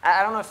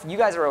 I don't know if you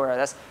guys are aware of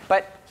this,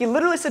 but he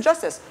literally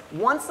suggests this.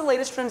 Once the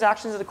latest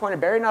transactions of the coin are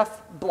buried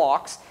enough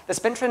blocks, the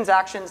spent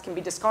transactions can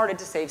be discarded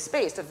to save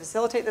space. To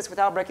facilitate this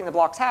without breaking the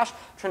block's hash,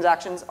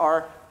 transactions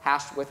are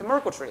hashed with a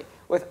Merkle tree.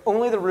 With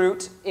only the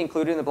root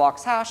included in the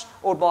block's hash,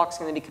 old blocks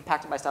can then be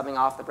compacted by stubbing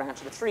off the branch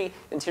of the tree.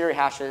 The interior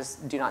hashes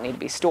do not need to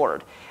be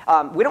stored.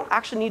 We don't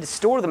actually need to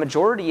store the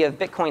majority of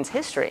Bitcoin's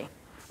history,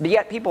 but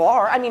yet people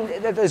are. I mean,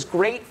 that is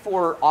great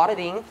for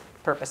auditing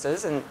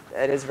purposes, and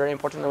it is very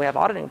important that we have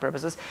auditing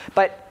purposes,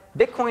 but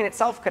Bitcoin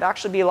itself could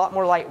actually be a lot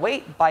more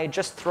lightweight by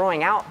just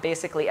throwing out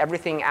basically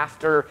everything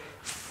after,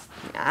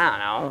 I don't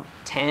know,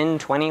 10,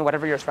 20,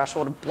 whatever your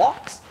threshold of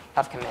blocks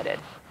have committed.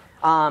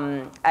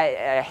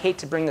 I hate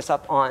to bring this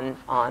up on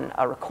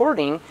a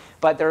recording,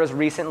 but there was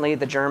recently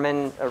the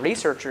German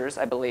researchers,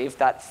 I believe,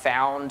 that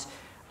found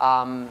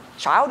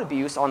child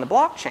abuse on the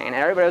blockchain. And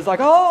everybody was like,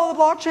 oh, the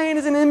blockchain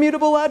is an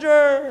immutable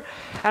ledger.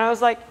 And I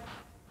was like,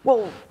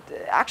 well,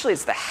 actually,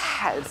 it's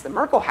the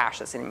Merkle hash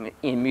that's an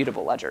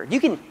immutable ledger. You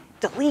can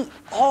delete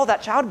all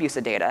that child abuse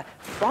data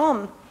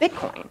from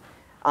Bitcoin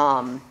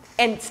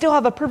and still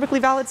have a perfectly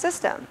valid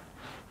system.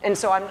 And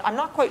so I'm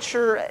not quite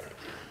sure.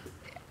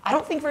 I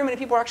don't think very many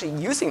people are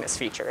actually using this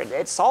feature.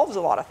 It solves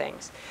a lot of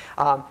things.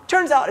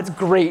 Turns out it's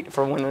great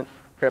for when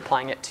you're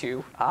applying it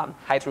to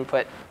high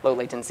throughput, low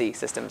latency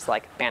systems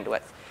like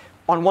bandwidth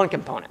on one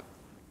component.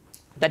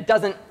 That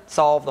doesn't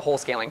solve the whole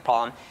scaling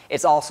problem.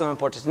 It's also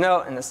important to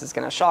note, and this is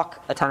going to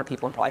shock a ton of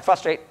people and probably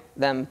frustrate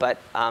them, but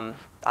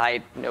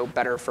I know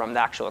better from the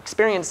actual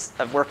experience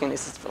of working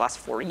this for the last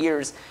 4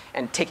 years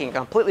and taking a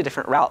completely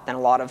different route than a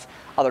lot of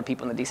other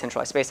people in the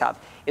decentralized space have,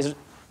 is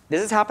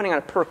this is happening on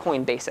a per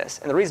coin basis.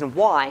 And the reason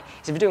why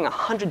is if you're doing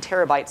 100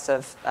 terabytes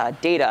of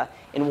data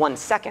in 1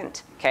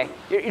 second, okay,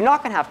 you're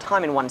not going to have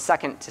time in 1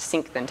 second to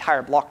sync the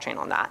entire blockchain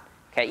on that,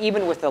 okay,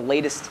 even with the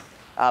latest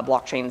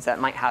blockchains that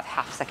might have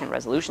half-second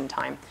resolution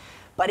time.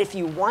 But if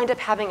you wind up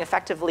having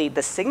effectively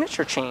the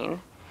signature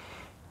chain,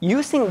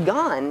 using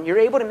Gun, you're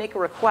able to make a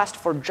request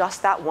for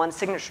just that one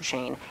signature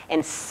chain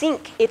and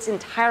sync its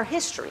entire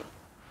history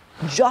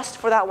just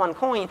for that one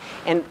coin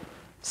and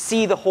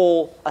see the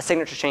whole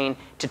signature chain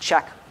to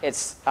check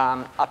it's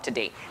up to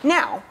date.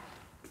 Now,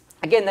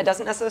 again, that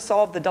doesn't necessarily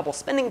solve the double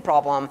spending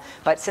problem,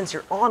 but since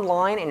you're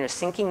online and you're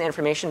syncing the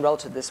information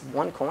relative to this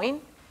one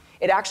coin,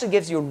 it actually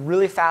gives you a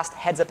really fast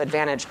heads-up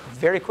advantage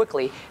very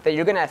quickly that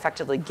you're going to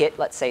effectively get,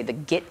 let's say, the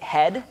git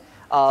head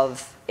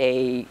of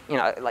a,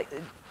 like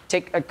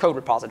take a code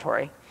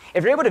repository.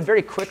 If you're able to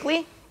very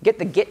quickly get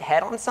the git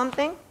head on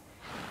something,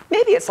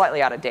 maybe it's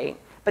slightly out of date,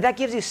 but that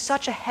gives you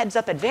such a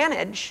heads-up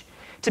advantage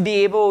to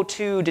be able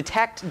to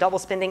detect double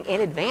spending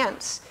in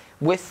advance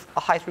with a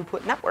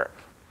high-throughput network.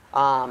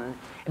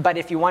 But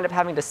if you wind up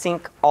having to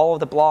sync all of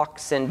the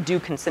blocks and do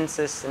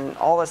consensus and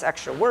all this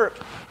extra work,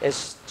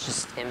 it's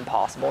just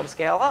impossible to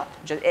scale up.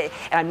 And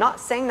I'm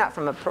not saying that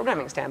from a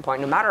programming standpoint.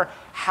 No matter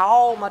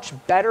how much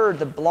better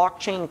the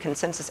blockchain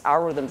consensus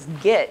algorithms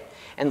get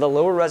and the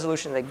lower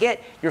resolution they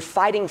get, you're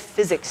fighting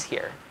physics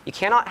here. You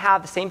cannot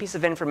have the same piece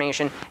of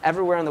information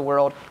everywhere in the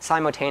world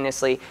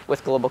simultaneously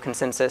with global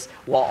consensus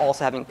while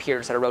also having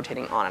peers that are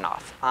rotating on and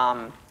off.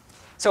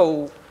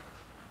 So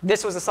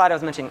this was the slide I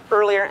was mentioning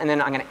earlier, and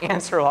then I'm going to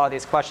answer a lot of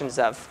these questions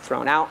I've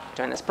thrown out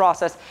during this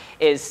process.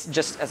 Is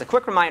just as a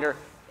quick reminder,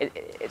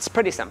 it's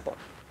pretty simple.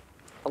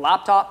 A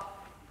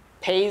laptop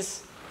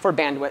pays for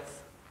bandwidth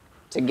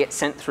to get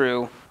sent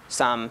through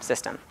some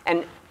system.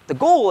 And the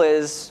goal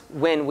is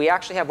when we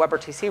actually have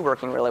WebRTC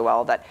working really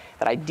well, that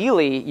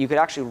ideally you could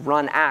actually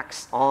run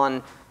ACKs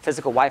on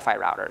physical Wi-Fi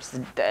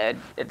routers. That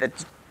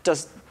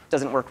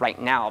doesn't work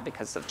right now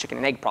because of chicken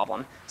and egg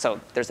problem. So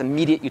there's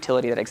immediate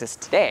utility that exists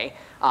today.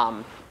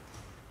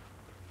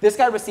 This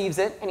guy receives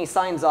it, and he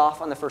signs off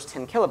on the first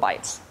 10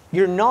 kilobytes.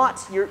 You're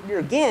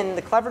again,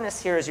 the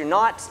cleverness here is you're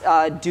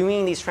not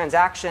doing these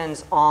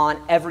transactions on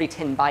every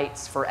 10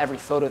 bytes for every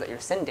photo that you're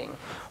sending.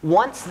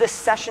 Once this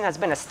session has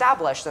been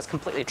established that's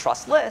completely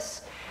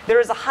trustless,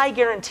 there is a high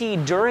guarantee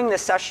during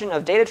this session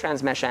of data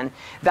transmission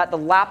that the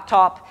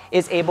laptop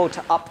is able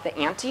to up the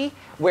ante,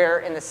 where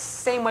in the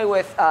same way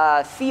with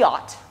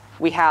fiat,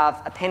 we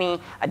have a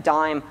penny, a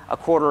dime, a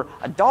quarter,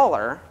 a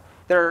dollar.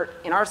 There,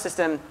 in our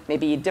system, may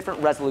be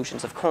different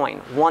resolutions of coin.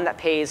 One that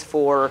pays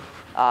for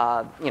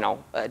 10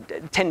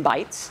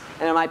 bytes,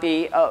 and there might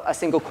be a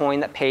single coin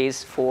that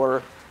pays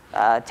for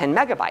 10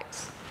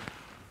 megabytes.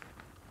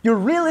 You're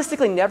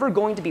realistically never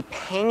going to be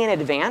paying in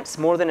advance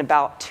more than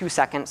about 2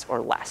 seconds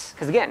or less.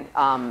 Because again,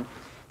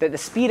 the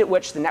speed at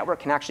which the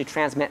network can actually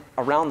transmit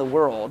around the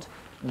world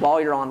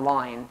while you're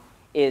online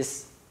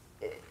is,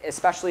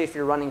 especially if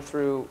you're running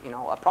through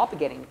a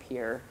propagating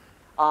peer,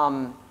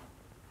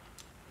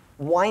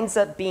 winds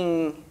up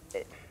being,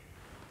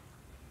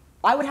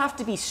 I would have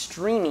to be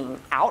streaming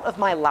out of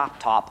my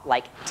laptop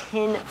like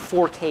 10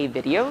 4K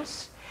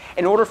videos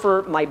in order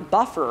for my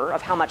buffer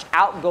of how much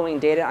outgoing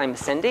data I'm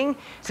sending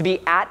to be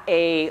at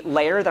a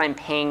layer that I'm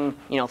paying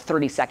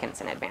 30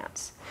 seconds in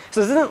advance. So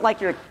this isn't like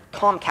your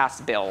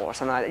Comcast bill or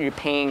something like that you're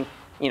paying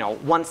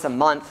once a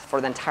month for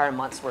the entire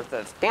month's worth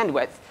of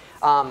bandwidth.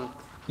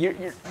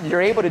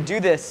 you're able to do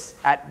this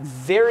at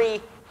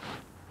very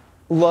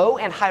low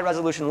and high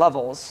resolution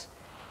levels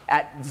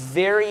at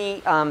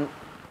very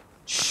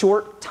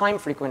short time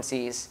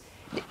frequencies,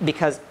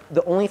 because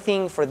the only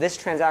thing for this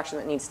transaction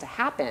that needs to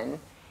happen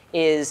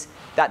is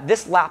that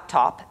this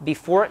laptop,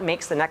 before it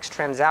makes the next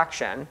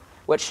transaction,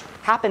 which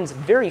happens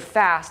very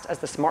fast as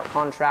the smart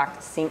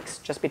contract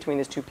syncs just between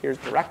these two peers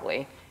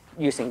directly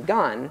using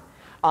Gun,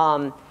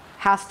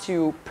 has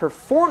to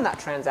perform that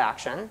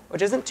transaction,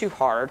 which isn't too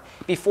hard,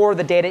 before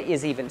the data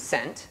is even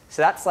sent.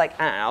 So that's like,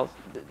 I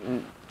don't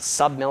know,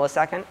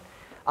 sub-millisecond.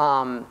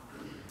 And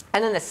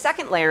then the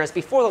second layer is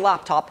before the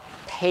laptop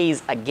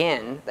pays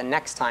again the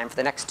next time for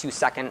the next 2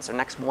 seconds or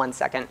next 1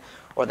 second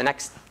or the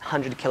next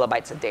 100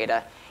 kilobytes of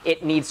data,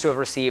 it needs to have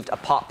received a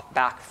pop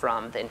back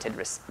from the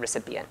intended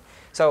recipient.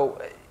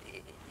 So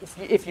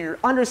if you're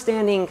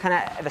understanding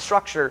kind of the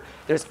structure,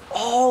 there's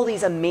all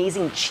these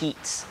amazing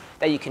cheats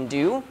that you can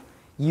do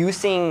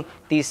using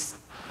these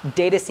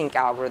data sync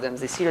algorithms,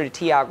 these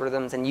CRDT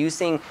algorithms, and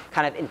using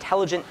kind of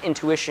intelligent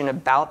intuition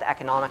about the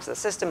economics of the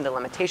system, the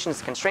limitations,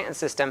 the constraint of the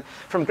system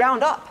from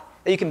ground up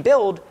that you can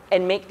build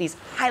and make these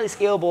highly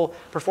scalable,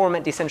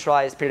 performant,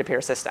 decentralized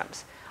peer-to-peer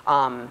systems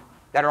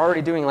that are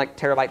already doing like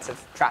terabytes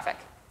of traffic.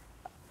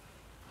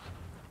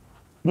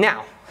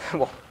 Now,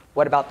 well,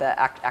 what about the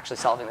actually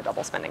solving the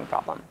double spending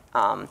problem?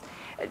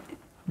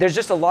 There's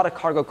just a lot of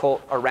cargo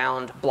cult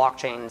around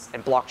blockchains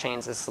and blockchains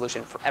as a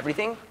solution for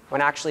everything,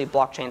 when actually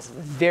blockchains is a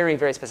very,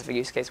 very specific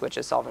use case, which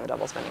is solving the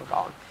double spending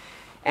problem.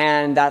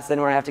 And that's then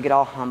where I have to get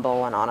all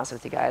humble and honest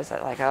with you guys.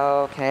 That like,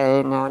 oh,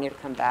 OK, now I need to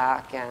come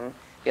back and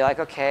be like,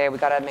 OK, we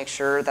got to make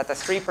sure that the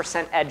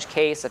 3% edge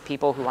case of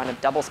people who wind up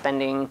double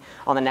spending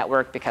on the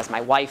network because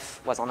my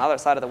wife was on the other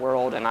side of the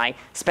world and I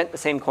spent the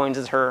same coins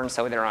as her, and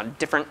so they're on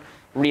different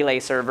relay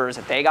servers,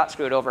 if they got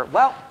screwed over,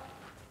 well,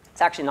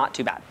 it's actually not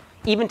too bad.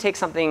 Even take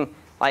something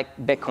like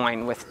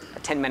Bitcoin with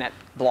 10-minute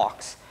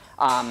blocks.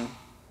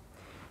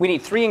 We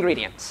need 3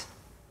 ingredients,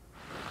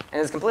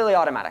 and it's completely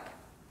automatic.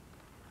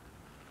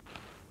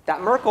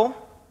 That Merkle,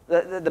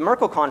 the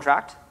Merkle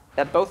contract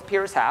that both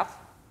peers have,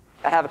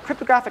 that have a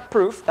cryptographic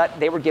proof that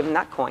they were given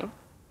that coin,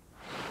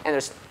 and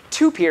there's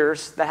 2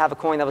 peers that have a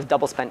coin that was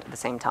double spent at the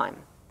same time.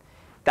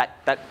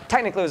 That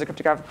technically was a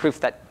cryptographic proof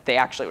that they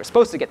actually were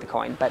supposed to get the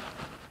coin, but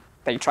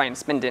that you try and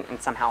spend it and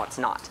somehow it's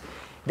not.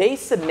 They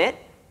submit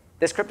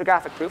this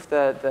cryptographic proof,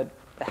 the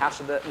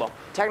hash of the, well,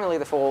 technically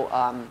the full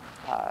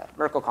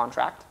Merkle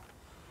contract,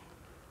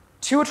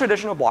 to a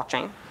traditional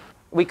blockchain.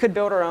 We could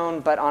build our own,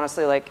 but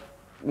honestly, like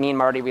me and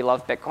Marty, we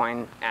love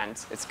Bitcoin, and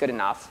it's good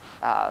enough.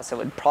 So it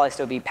would probably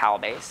still be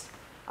PAL-based.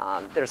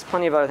 There's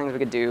plenty of other things we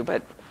could do,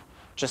 but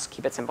just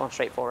keep it simple and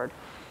straightforward.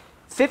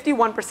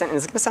 51%, and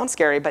this is going to sound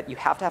scary, but you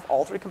have to have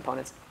all 3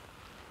 components.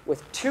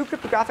 With 2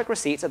 cryptographic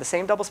receipts of the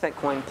same double spent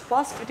coin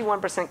plus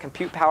 51%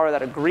 compute power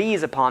that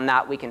agrees upon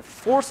that, we can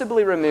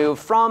forcibly remove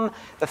from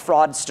the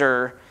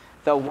fraudster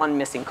the 1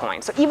 missing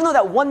coin. So even though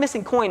that 1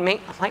 missing coin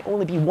might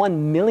only be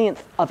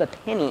 1/1,000,000th of a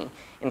penny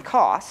in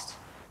cost,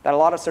 that a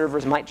lot of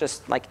servers might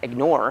just like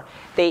ignore,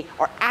 they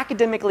are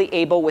academically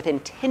able within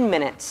 10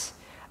 minutes,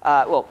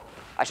 well,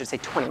 I should say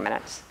 20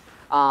 minutes,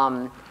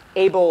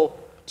 able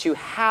to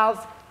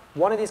have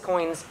one of these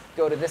coins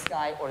go to this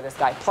guy or this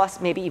guy, plus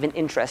maybe even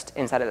interest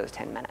inside of those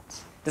 10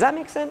 minutes. Does that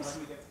make sense? How do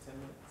we get to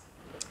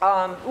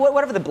 10 minutes?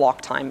 Whatever the block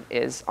time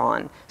is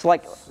on. So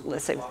like,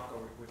 let's say,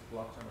 Which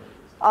block time are you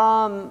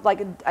using?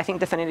 like I think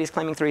Definity is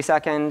claiming 3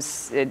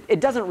 seconds. It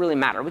doesn't really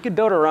matter. We could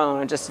build our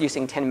own and just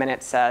using 10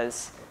 minutes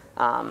as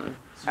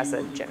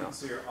a general.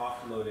 So you're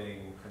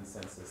offloading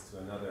consensus to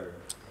another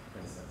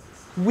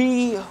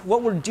consensus?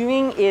 What we're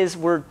doing is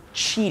we're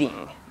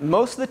cheating.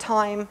 Most of the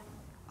time,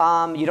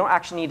 you don't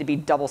actually need to be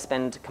double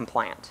spend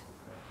compliant.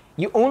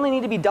 You only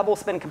need to be double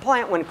spend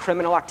compliant when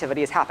criminal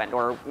activity has happened,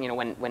 or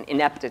when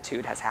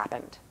ineptitude has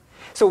happened.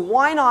 So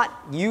why not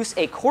use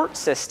a court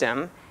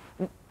system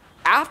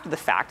after the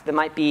fact that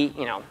might be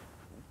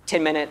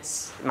 10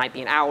 minutes, it might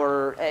be an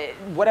hour,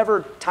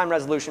 whatever time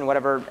resolution,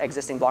 whatever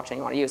existing blockchain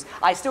you want to use.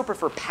 I still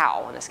prefer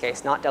PAL in this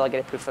case, not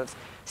delegated proof of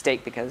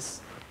stake,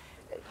 because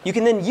you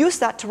can then use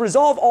that to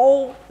resolve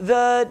all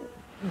the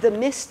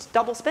missed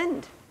double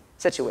spend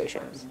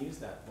situations. I can use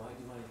that. Why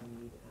do I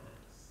need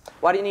AX?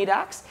 Why do you need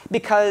AX?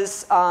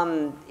 Because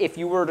if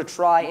you were to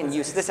try and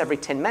use this every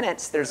 10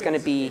 minutes, there's going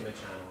to be a channel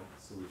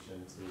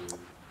solution to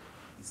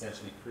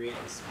essentially create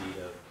the speed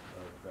of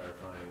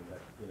verifying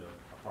that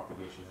a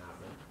propagation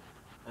happened,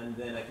 and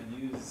then I could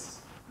use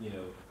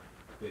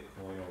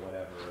Bitcoin or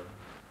whatever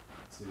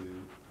to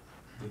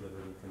deliver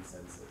the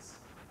consensus.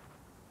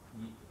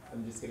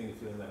 I'm just getting the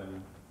feeling that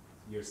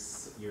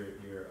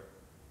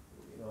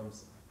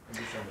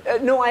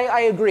no,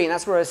 I agree, and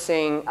that's where I was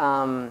saying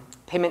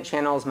payment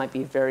channels might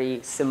be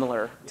very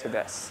similar to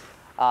this.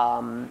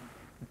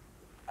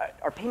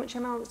 Are payment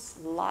channels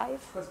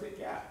live?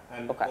 Yeah,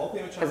 and Okay. all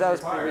payment 'Cause channels that was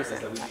require pretty is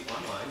that we recent. be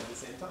online at the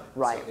same time.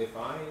 Right. So if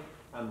I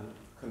am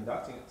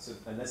conducting,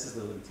 and this is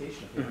the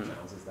limitation of payment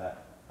channels, is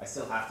that I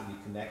still have to be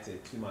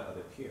connected to my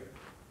other peer.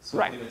 So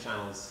Right. payment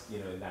channels,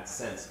 in that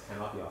sense,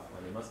 cannot be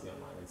offline; they must be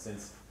online. And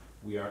since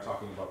we are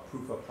talking about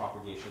proof of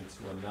propagation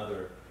to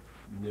another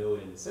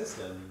node in the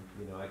system,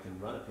 I can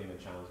run a payment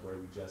challenge where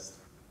we just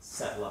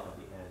settle up at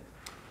the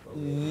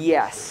end.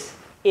 Yes.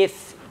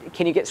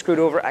 Can you get screwed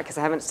over? Because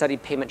I haven't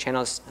studied payment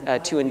channels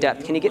too in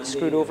depth. Can you get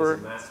screwed over? There's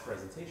a mass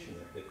presentation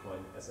at Bitcoin,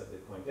 SF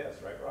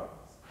DEVS, right, Rob?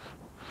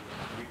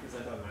 Can we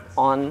present on mass?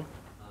 On?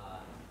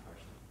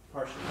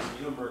 Partially.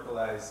 So,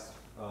 Merkleized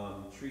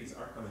trees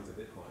are coming to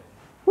Bitcoin.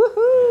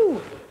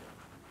 Woohoo!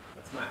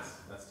 That's mass.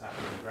 That's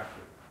happening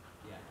graphically.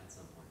 Yeah, at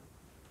some point.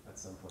 At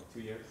some point.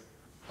 2 years?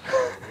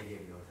 They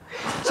gave no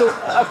time. So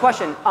a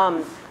question.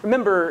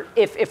 Remember,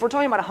 if we're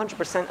talking about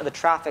 100% of the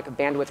traffic of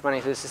bandwidth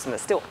running through the system,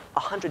 that's still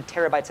 100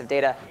 terabytes of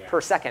data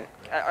per second.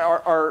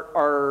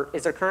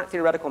 Is there current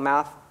theoretical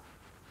math,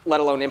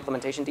 let alone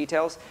implementation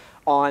details,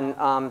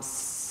 on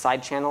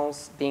state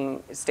channels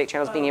being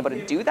able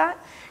to do that?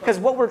 Because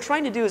what we're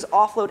trying to do is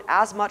offload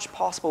as much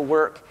possible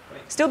work,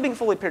 still being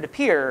fully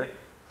peer-to-peer,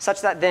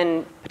 such that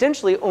then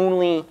potentially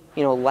only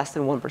less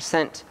than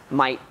 1%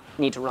 might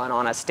need to run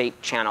on a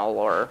state channel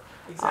or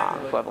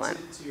equivalent.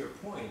 To your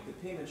point, the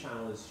payment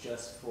channel is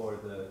just for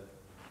the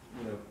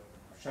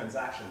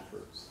transaction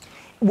proofs.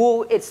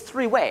 Well, it's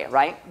three-way,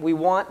 right?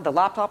 The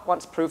laptop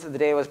wants proof that the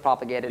data was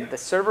propagated. The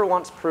server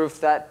wants proof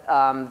that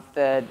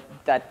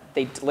that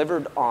they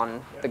delivered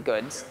on the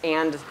goods,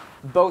 and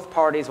both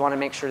parties want to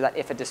make sure that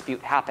if a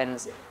dispute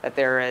happens, that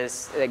there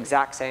is the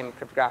exact same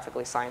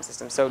cryptographically signed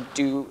system. So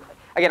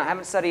again, I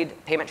haven't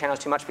studied payment channels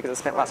too much because I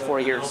spent the last 4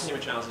 years.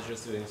 Payment channels is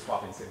just doing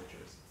swapping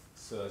signatures.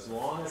 So as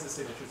long as the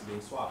signatures are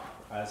being swapped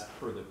as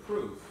per the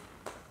proof,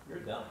 you're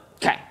done.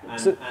 Okay. And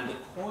the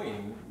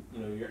coin,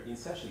 your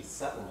essentially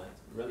settlement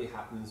really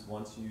happens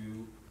once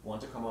you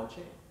want to come on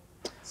chain.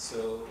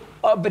 So.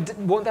 But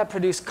won't that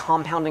produce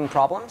compounding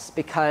problems?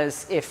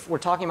 Because if we're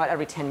talking about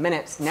every 10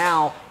 minutes,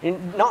 now you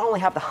not only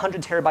have the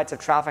 100 terabytes of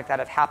traffic that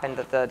have happened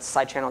that the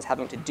side channel is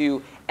having to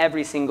do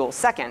every single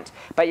second,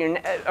 but you're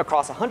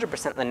across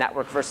 100% of the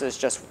network versus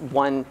just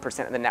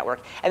 1% of the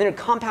network. And then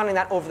you're compounding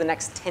that over the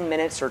next 10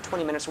 minutes or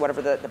 20 minutes or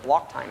whatever the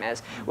block time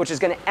is, which is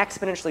going to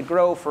exponentially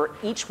grow for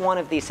each one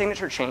of these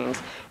signature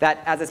chains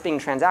that as it's being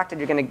transacted,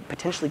 you're going to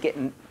potentially get,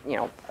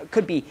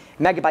 could be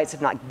megabytes,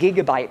 if not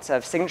gigabytes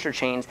of signature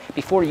chains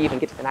before you even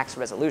get to the next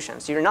resolution.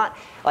 So you're not,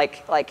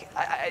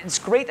 it's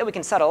great that we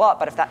can settle up,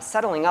 but if that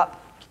settling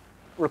up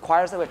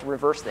requires that we have to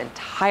reverse the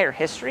entire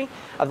history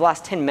of the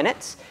last 10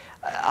 minutes,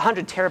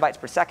 100 terabytes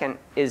per second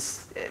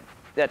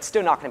that's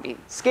still not going to be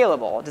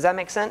scalable. Does that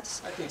make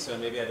sense? I think so.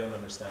 Maybe I don't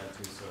understand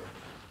too, so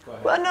go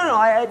ahead. Well,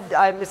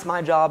 no, it's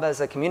my job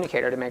as a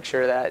communicator to make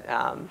sure that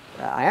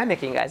I am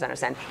making you guys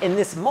understand. In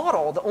this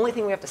model, the only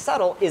thing we have to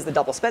settle is the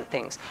double spent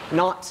things,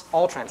 not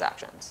all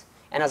transactions.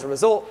 And as a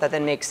result, that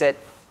then makes it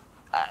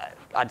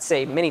I'd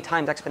say many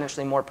times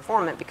exponentially more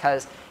performant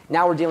because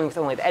now we're dealing with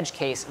only the edge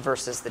case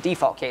versus the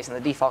default case, and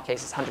the default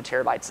case is 100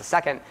 terabytes a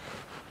second.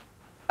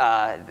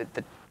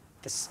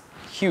 This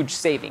huge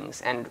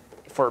savings, and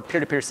for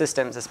peer-to-peer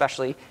systems,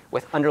 especially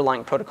with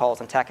underlying protocols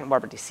and tech and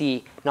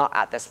WebRTC not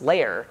at this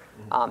layer,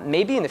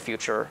 maybe in the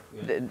future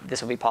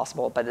this will be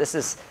possible, but this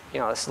is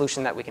a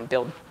solution that we can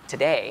build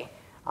today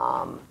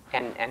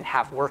and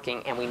have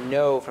working, and we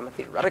know from a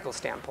theoretical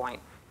standpoint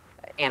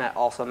and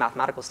also a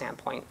mathematical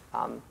standpoint,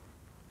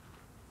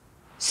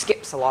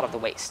 skips a lot of the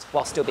waste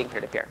while still being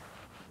peer-to-peer.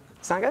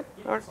 Sound good?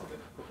 Or?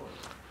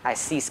 I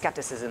see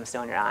skepticism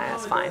still in your eye.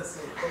 That's fine.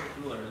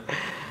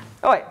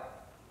 Oh, wait.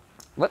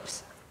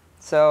 Whoops.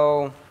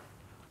 So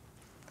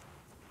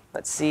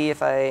let's see if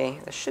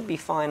this should be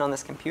fine on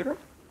this computer.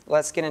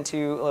 Let's get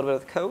into a little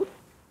bit of the code.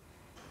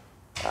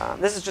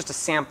 This is just a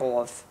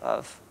sample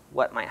of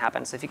what might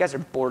happen. So if you guys are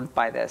bored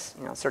by this,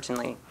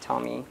 certainly tell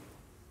me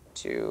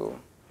to,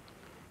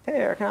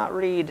 hey, I cannot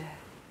read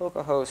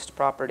localhost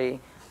property.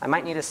 I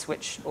might need to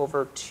switch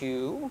over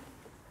to,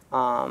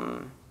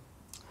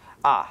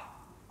 I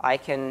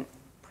can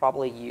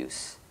probably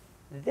use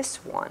this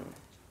one.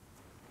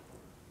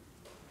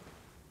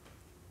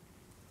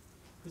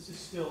 This is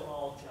still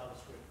all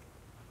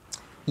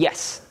JavaScript.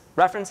 Yes.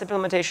 Reference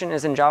implementation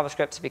is in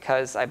JavaScript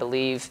because I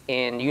believe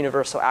in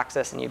universal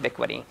access and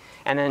ubiquity.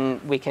 And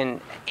then we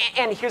can,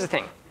 and here's the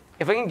thing.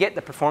 If we can get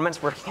the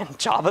performance working in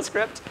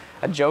JavaScript,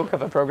 a joke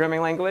of a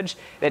programming language,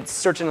 it's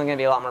certainly going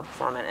to be a lot more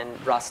performant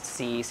in Rust,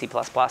 C, C++.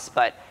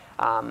 But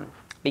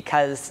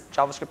because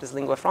JavaScript is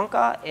lingua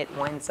franca, it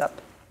winds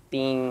up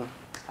being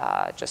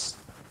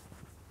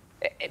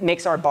it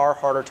makes our bar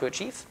harder to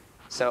achieve.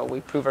 So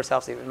we prove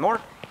ourselves even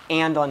more.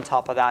 And on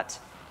top of that,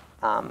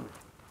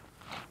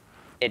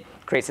 it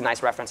creates a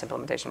nice reference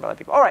implementation for other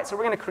people. All right, so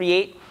we're going to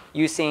create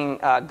using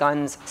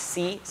GUN's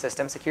C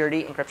system,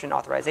 security, encryption,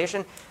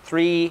 authorization,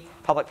 3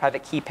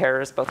 public-private key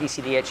pairs, both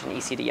ECDH and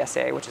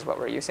ECDSA, which is what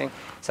we're using.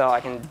 So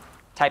I can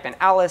type in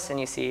Alice, and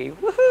you see,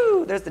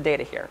 woohoo, there's the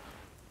data here.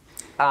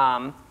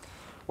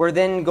 We're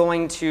then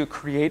going to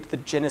create the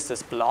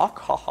Genesis block,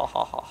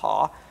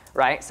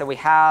 right? So we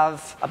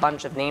have a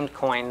bunch of named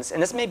coins,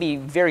 and this may be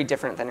very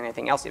different than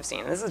anything else you've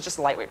seen. This is just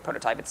a lightweight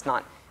prototype. It's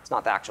not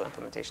the actual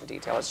implementation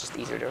detail. It's just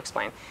easier to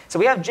explain. So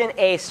we have gen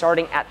A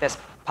starting at this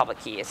public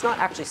key. It's not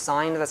actually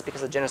signed. That's because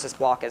the Genesis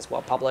block is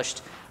well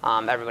published.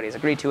 Everybody's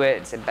agreed to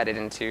it. It's embedded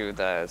into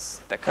the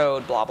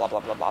code, blah, blah, blah,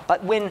 blah, blah.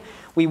 But when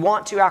we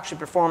want to actually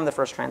perform the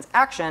first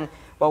transaction,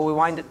 well, we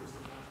wind it.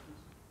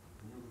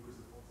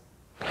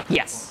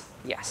 Yes,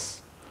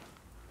 yes.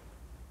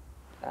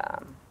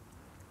 Come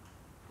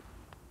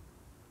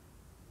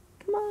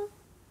on.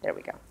 There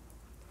we go.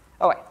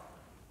 Oh, wait.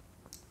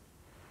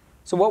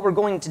 So what we're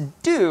going to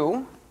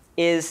do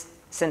is,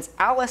 since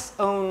Alice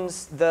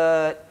owns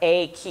the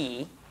A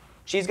key,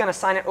 she's going to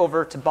sign it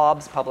over to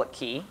Bob's public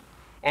key.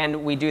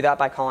 And we do that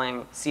by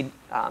calling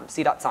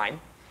c.sign.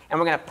 And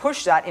we're going to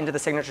push that into the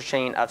signature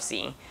chain of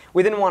C.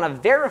 We then want to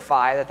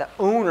verify that the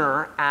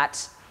owner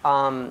at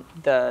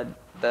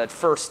the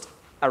first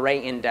array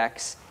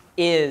index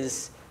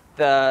has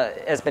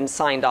been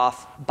signed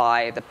off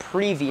by the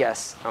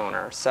previous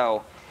owner.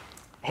 So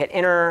hit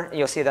enter.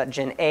 You'll see that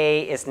gen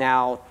A is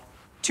now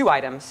 2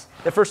 items.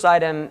 The first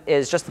item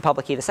is just the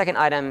public key. The second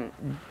item,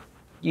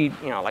 you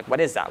know, like, what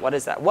is that? What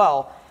is that?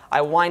 Well,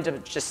 I wind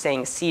up just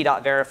saying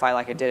c.verify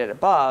like I did it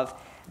above,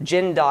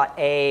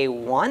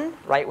 gen.a1,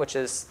 right, which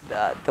is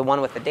the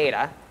one with the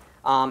data,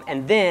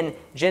 and then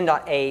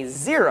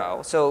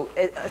gen.a0. So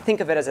think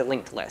of it as a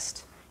linked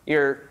list.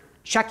 You're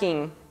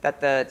checking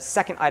that the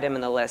second item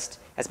in the list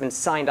has been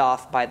signed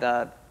off by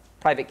the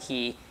private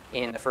key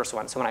in the first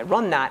one. So when I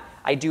run that,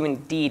 I do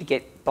indeed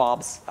get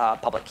Bob's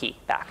public key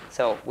back.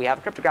 So we have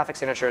a cryptographic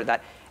signature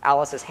that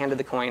Alice has handed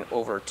the coin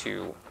over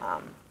to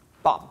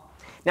Bob.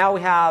 Now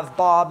we have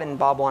Bob, and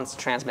Bob wants to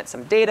transmit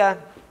some data.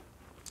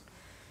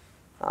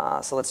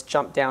 So let's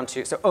jump down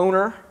to, so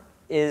owner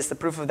is the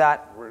proof of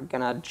that. We're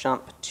going to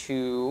jump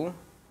to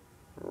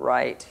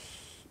right,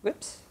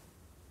 whoops.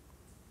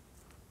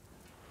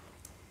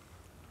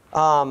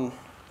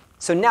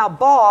 So now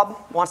Bob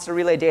wants to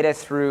relay data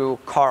through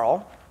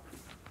Carl.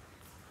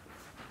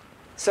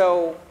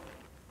 So,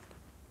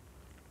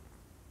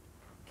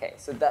 okay,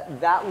 so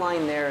that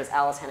line there is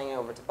Alice handing it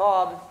over to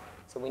Bob.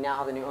 So we now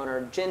have the new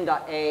owner,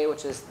 gen.a,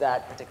 which is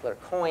that particular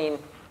coin.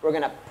 We're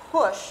going to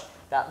push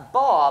that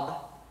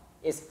Bob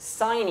is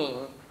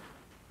signing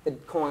the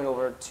coin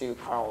over to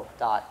Carl's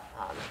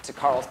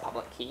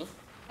public key.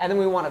 And then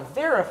we want to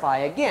verify,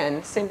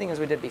 again, same thing as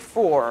we did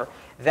before,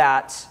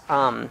 that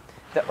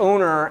the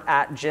owner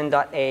at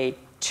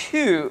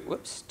gen.a2,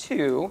 whoops,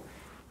 2,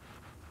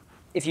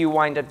 if you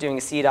wind up doing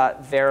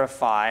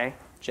c.verify,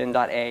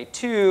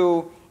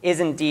 gen.a2 is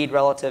indeed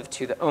relative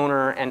to the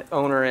owner, and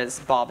owner is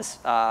Bob's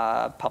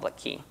public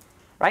key,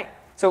 right?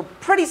 So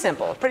pretty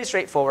simple, pretty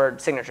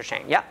straightforward signature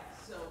chain. Yeah?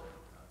 So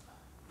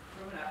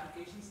from an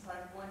application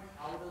standpoint,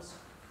 how does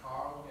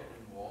Carl get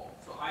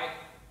involved? So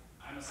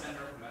I'm a sender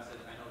of a message.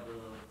 I know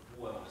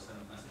who I want to send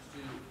a message to.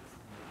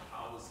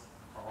 How does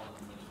Carl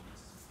implement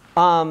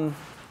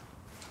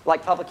this?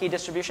 Like public key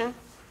distribution?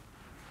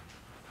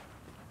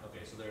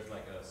 Okay, so there's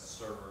like a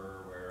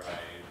server where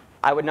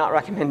I would not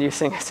recommend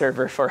using a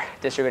server for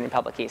distributing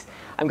public keys.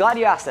 I'm glad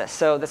you asked this.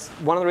 So this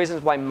one of the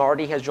reasons why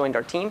Marty has joined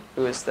our team,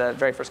 who is the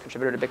very first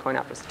contributor to Bitcoin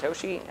after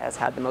Satoshi, has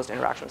had the most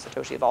interaction with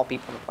Satoshi of all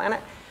people on the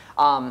planet.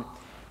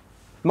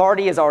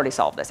 Marty has already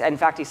solved this. In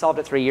fact, he solved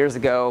it 3 years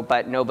ago,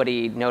 but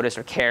nobody noticed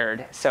or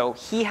cared. So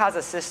he has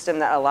a system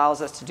that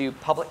allows us to do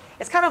public.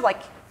 It's kind of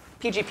like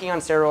PGP on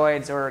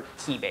steroids or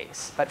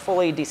Keybase, but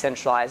fully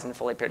decentralized and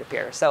fully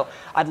peer-to-peer. So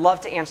I'd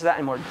love to answer that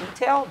in more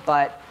detail,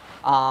 but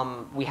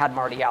we had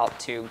Marty out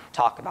to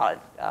talk about it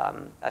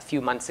a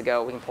few months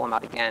ago. We can pull him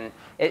out again.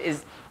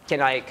 Can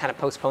I kind of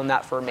postpone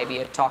that for maybe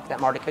a talk that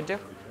Marty could do?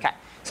 OK.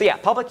 So yeah,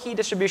 public key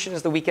distribution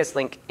is the weakest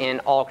link in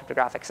all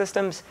cryptographic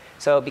systems.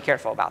 So be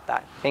careful about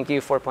that. Thank you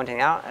for pointing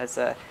it out as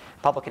a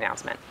public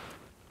announcement.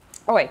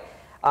 Oh, wait.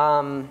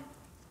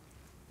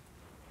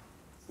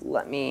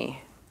 Let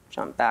me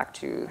jump back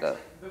to the.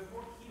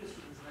 Before key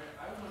distribution,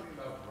 I was wondering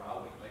about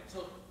routing. Like,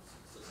 so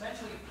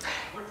essentially,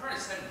 we're trying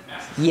to send a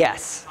message.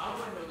 Yes. How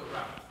do I know the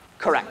route?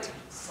 Correct. Like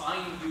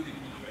sign you the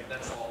key, right?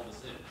 That's all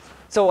this is.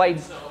 So how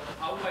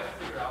do I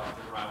figure out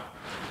the route?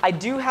 I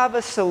do have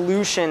a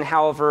solution.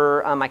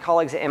 However, my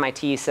colleagues at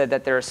MIT said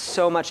that there's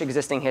so much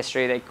existing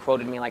history. They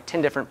quoted me like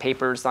 10 different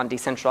papers on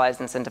decentralized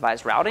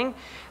incentivized routing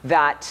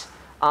that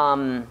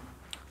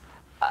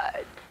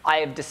I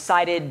have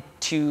decided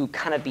to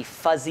kind of be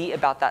fuzzy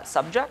about that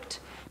subject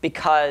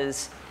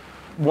because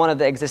one of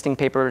the existing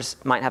papers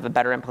might have a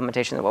better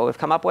implementation than what we've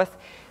come up with.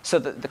 So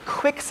the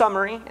quick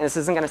summary, and this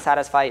isn't going to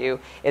satisfy you,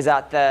 is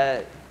that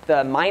the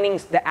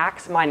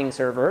AX mining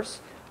servers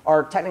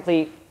are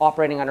technically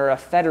operating under a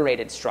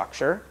federated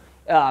structure,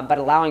 but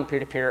allowing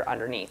peer-to-peer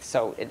underneath.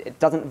 So it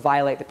doesn't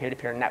violate the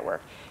peer-to-peer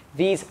network.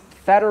 These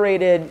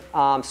federated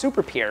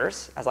super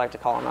peers, as I like to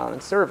call them rather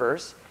than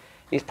servers,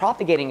 these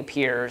propagating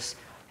peers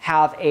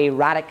have a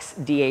radix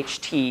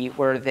DHT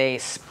where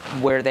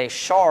they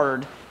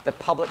shard the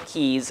public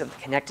keys of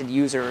the connected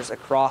users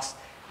across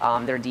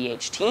their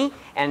DHT.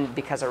 And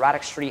because a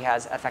radix tree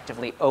has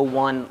effectively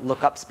 0.1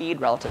 lookup speed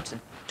relative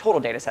to total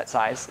data set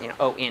size,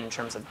 O in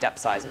terms of depth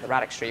size of the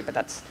radix tree, but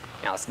that's,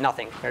 it's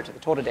nothing compared to the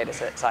total data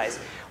set size.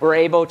 We're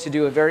able to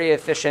do a very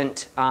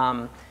efficient,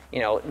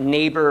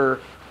 neighbor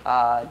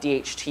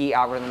DHT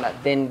algorithm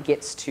that then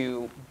gets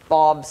to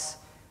Bob's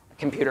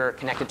computer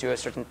connected to a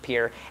certain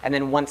peer. And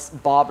then once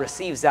Bob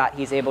receives that,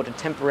 he's able to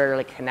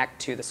temporarily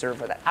connect to the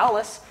server that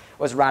Alice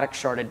was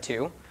radix sharded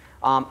to,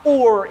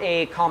 or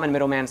a common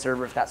middleman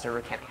server if that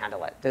server can't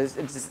handle it.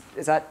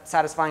 Is that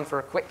satisfying for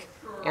a quick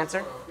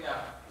answer?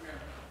 Yeah.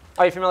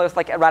 Are you familiar with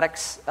like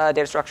radix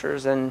data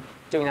structures and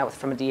doing that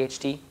from a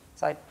DHT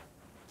side?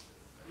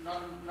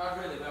 Not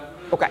really, but I'm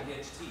familiar Okay. with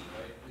DHT,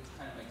 right? Which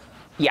kind of makes sense.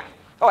 Yeah.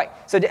 All right.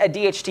 So a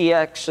DHT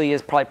actually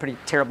is probably pretty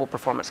terrible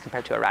performance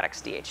compared to a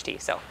radix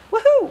DHT. So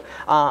woohoo!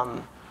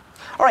 All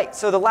right.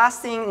 So the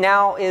last thing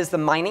now is the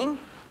mining.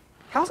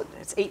 How's it?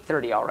 It's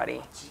 8:30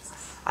 already.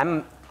 Jesus.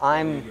 I'm.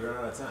 You're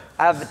out of time.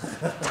 I have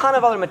a ton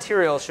of other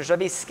materials. Should I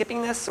be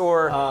skipping this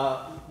or?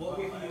 We'll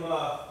give you 15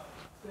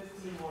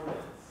 more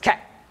minutes. Okay.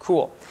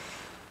 Cool.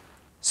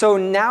 So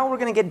now we're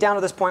going to get down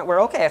to this point where,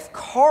 okay, if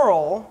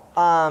Carl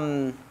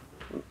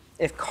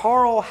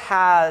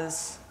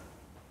has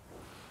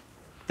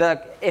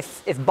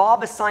if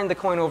Bob assigned the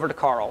coin over to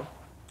Carl,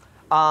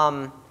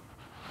 well,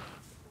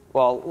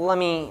 let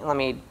me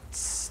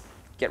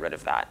get rid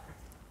of that.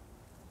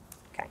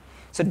 Okay.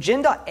 So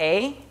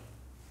gin.a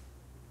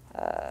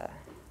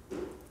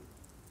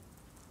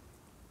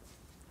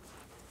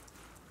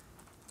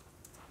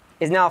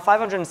is now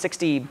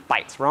 560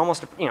 bytes. We're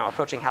almost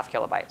approaching half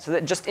kilobyte. So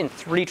that just in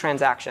 3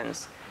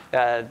 transactions,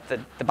 the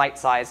byte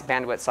size,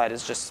 bandwidth side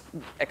is just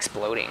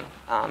exploding.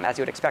 As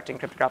you would expect in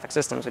cryptographic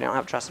systems, we don't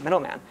have a trusted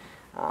middleman.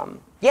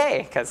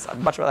 Yay, because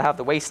I'd much rather have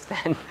the waste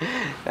than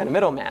a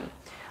middleman.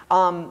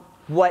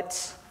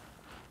 What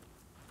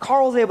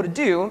Carl's able to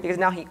do, because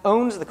now he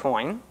owns the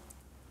coin,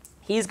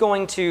 he's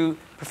going to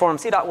perform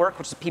C.work,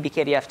 which is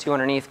PBKDF2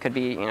 underneath, could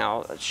be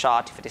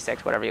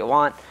SHA-256, whatever you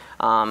want.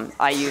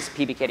 I use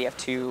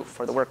PBKDF2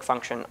 for the work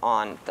function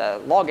on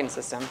the login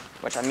system,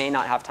 which I may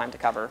not have time to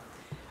cover.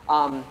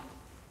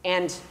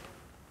 And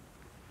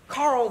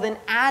Carl then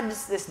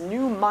adds this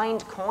new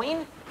mined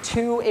coin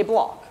to a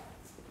block.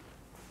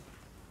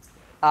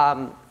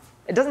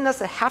 It doesn't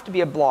necessarily have to be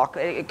a block.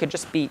 It could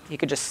just be, he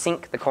could just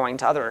sync the coin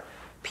to other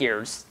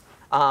peers.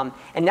 And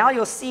now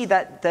you'll see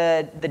that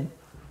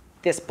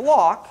this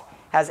block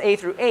has A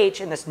through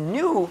H in this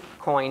new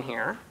coin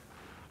here.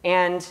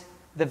 And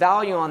the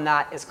value on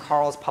that is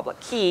Carl's public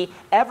key.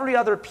 Every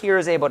other peer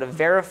is able to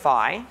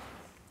verify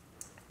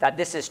that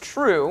this is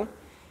true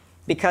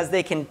because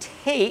they can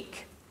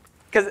take,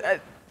 because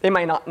they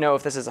might not know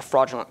if this is a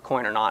fraudulent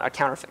coin or not, a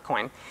counterfeit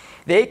coin.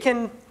 They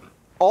can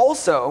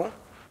also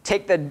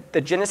take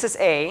the Genesis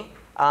A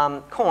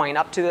coin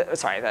up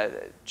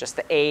to just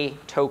the A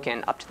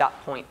token up to that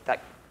point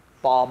that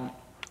Bob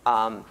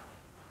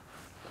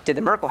did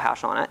the Merkle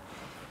hash on it,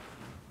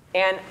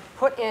 and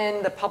put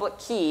in the public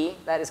key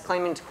that is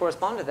claiming to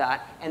correspond to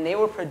that, and they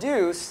will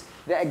produce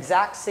the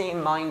exact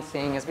same mined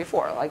thing as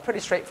before. Like pretty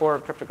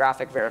straightforward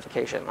cryptographic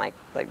verification. Like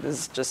this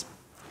is just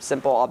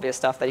simple, obvious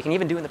stuff that you can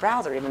even do in the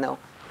browser, even though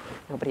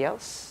nobody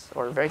else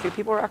or very few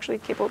people are actually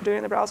capable of doing it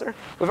in the browser.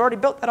 We've already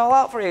built that all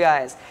out for you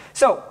guys.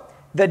 So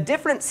the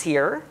difference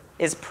here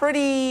is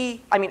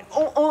pretty,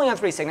 only on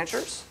 3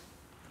 signatures.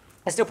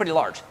 It's still pretty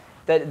large.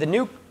 The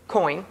new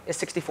coin is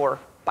 64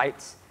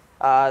 bytes.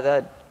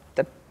 The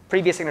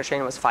previous signature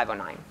chain was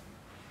 509.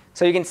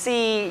 So you can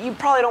see, you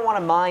probably don't want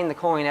to mine the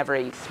coin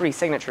every 3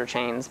 signature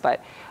chains,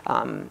 but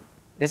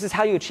this is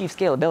how you achieve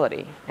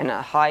scalability in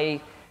a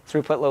high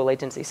throughput, low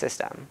latency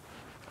system.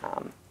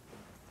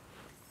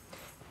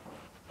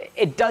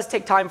 It does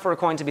take time for a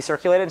coin to be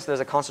circulated, so there's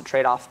a constant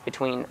trade-off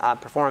between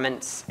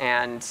performance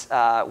and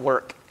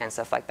work and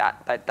stuff like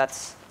that. But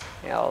that's,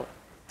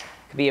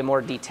 could be a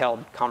more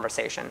detailed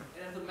conversation.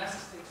 And if the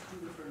message takes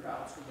 2 different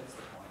routes, who gets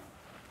the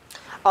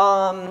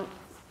coin? And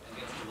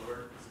gets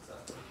delivered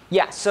successfully?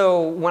 Yeah,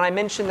 so when I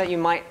mentioned that you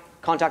might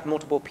contact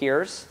multiple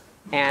peers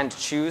and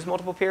choose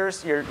multiple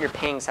peers, you're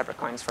paying separate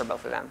coins for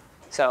both of them.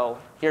 So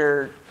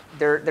there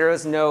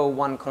is no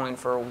one coin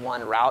for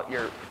one route.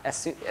 You're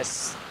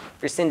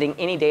sending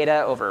any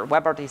data over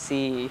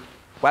WebRTC,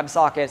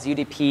 WebSockets,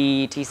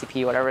 UDP,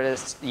 TCP, whatever it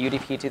is,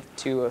 UDP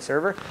to a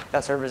server,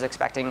 that server is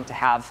expecting to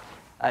have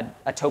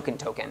a token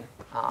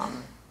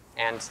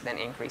and then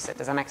increase it.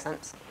 Does that make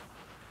sense?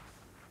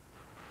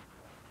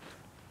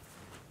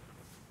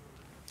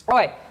 All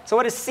right, so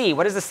what is C?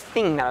 What is this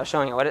thing that I was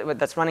showing you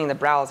that's running the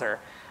browser?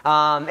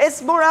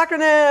 It's more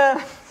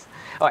acronyms.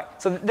 All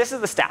right, so this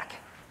is the stack.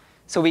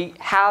 So we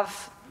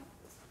have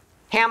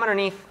ham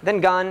underneath, then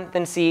gun,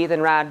 then C,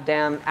 then rad,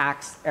 dam,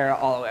 axe, arrow,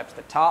 all the way up to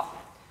the top.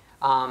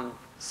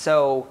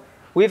 So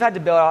we've had to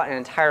build out an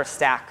entire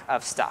stack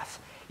of stuff.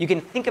 You can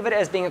think of it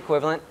as being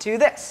equivalent to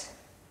this,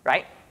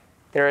 right?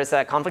 There is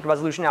a conflict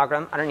resolution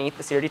algorithm underneath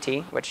the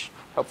CRDT, which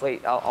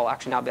hopefully I'll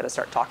actually now be able to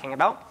start talking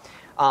about.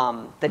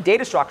 The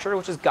data structure,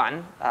 which is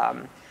gun,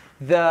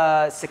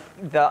 the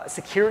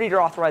security to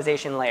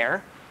authorization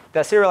layer, the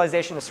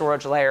serialization to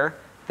storage layer,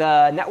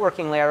 the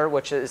networking layer,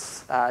 which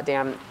is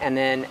DAM, and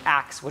then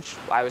AX, which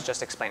I was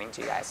just explaining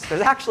to you guys.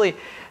 There's actually,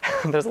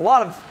 there's a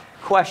lot of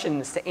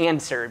questions to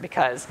answer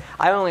because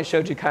I only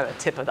showed you kind of the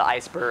tip of the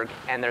iceberg,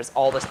 and there's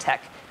all this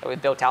tech that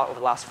we've built out over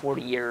the last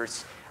 40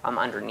 years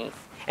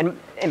underneath. And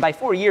by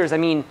 4 years, I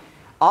mean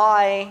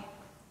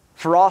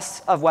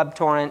Feroz of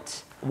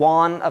WebTorrent,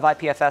 Juan of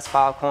IPFS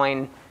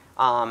Filecoin,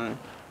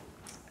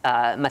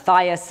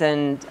 Matthias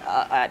and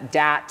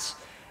Dat,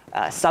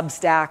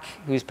 Substack,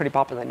 who's pretty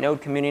popular in the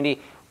Node community,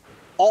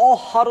 all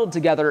huddled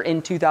together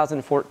in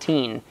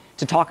 2014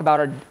 to talk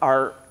about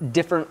our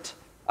different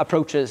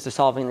approaches to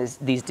solving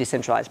these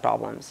decentralized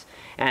problems.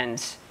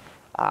 And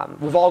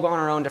we've all gone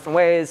our own different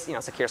ways, you know,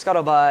 Secure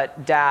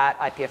Scuttlebutt, DAT,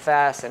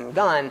 IPFS, and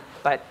Gun,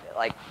 but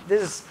like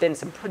this has been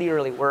some pretty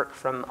early work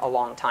from a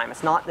long time.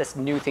 It's not this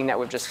new thing that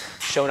we've just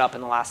shown up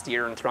in the last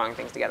year and throwing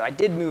things together. I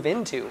did move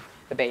into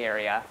the Bay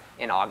Area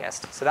in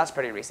August, so that's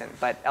pretty recent,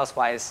 but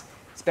elsewise,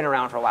 it's been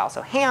around for a while.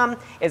 So HAM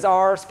is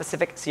our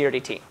specific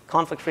CRDT,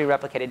 conflict-free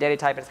replicated data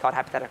type. It's called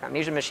hypothetical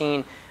amnesia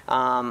machine.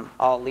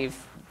 I'll leave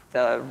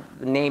the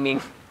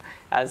naming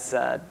as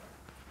a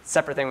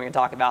separate thing we can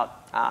talk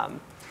about.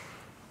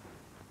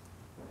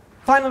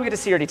 Finally, we get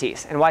to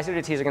CRDTs, and why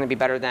CRDTs are going to be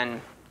better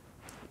than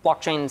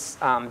blockchains,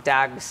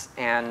 DAGs,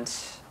 and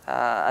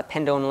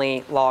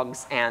append-only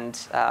logs, and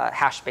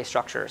hash-based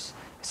structures.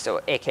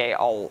 So aka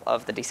all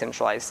of the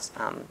decentralized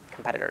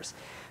competitors.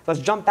 So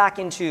let's jump back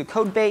into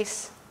code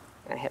base.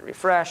 I'm going to hit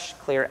refresh,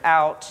 clear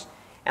out.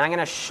 And I'm going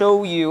to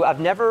show you, I've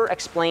never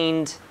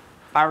explained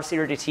our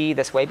CRDT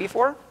this way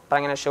before, but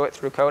I'm going to show it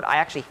through code. I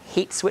actually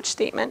hate switch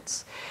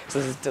statements.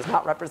 So this does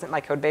not represent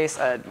my code base.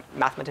 A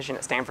mathematician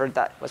at Stanford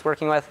that I was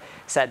working with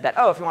said that,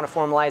 oh, if you want to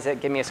formalize it,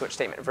 give me a switch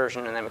statement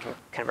version, and then we can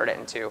convert it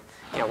into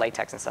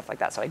latex and stuff like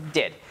that. So I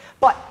did.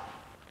 But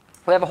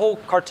we have a whole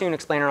cartoon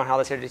explainer on how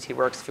the CRDT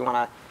works if you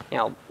want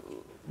to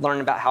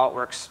learn about how it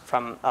works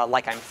from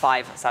like I'm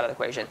 5 side of the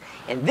equation.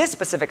 In this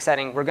specific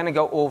setting, we're going to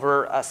go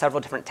over several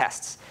different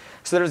tests.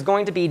 So there's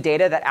going to be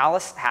data that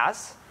Alice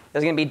has.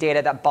 There's going to be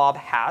data that Bob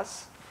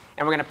has.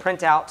 And we're going to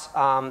print out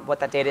what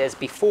that data is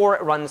before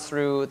it runs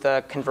through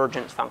the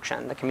convergent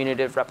function, the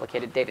commutative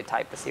replicated data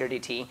type, the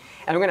CRDT.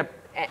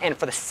 And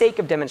for the sake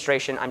of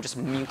demonstration, I'm just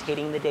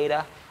mutating the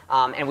data.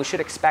 And we should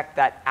expect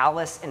that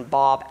Alice and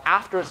Bob,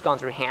 after it's gone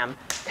through HAM,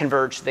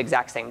 converge to the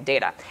exact same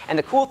data. And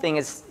the cool thing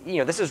is,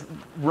 this is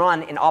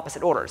run in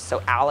opposite orders.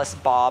 So Alice,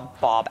 Bob,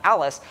 Bob,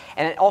 Alice.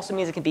 And it also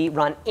means it can be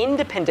run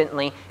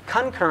independently,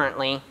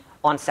 concurrently,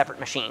 on separate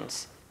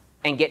machines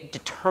and get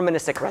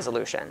deterministic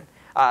resolution.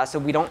 So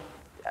we don't,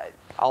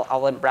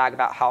 I'll let brag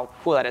about how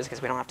cool that is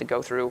because we don't have to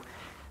go through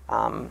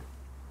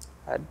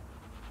a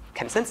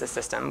consensus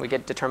system. We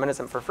get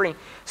determinism for free.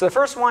 So the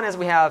first one is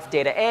we have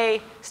data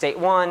A, state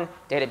 1,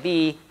 data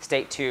B,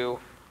 state 2.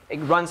 It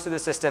runs through the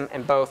system,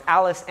 and both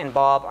Alice and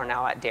Bob are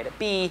now at data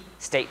B,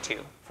 state 2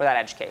 for that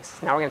edge case.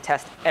 Now we're going to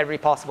test every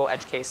possible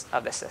edge case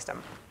of this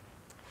system.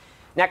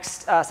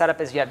 Next setup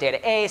is you have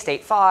data A,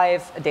 state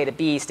 5, data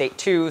B, state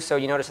 2. So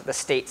you notice that the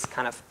states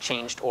kind of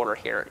changed order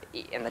here,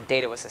 and the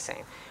data was the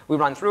same. We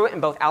run through it,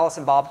 and both Alice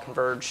and Bob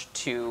converge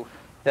to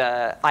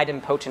the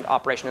idempotent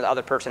operation of the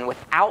other person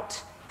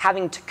without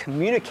having to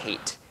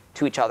communicate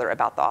to each other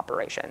about the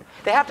operation.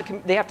 They have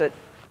to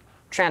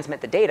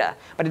transmit the data,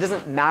 but it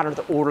doesn't matter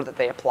the order that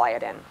they apply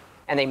it in.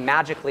 And they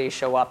magically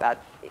show up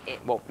at,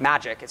 well,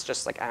 magic, it's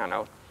just like, I don't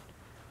know,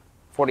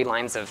 40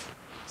 lines of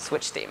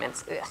switch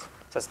statements. Ugh.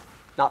 So it's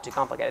not too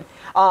complicated.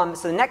 So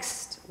the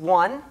next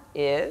one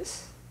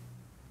is,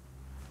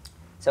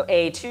 so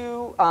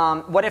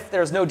A2, what if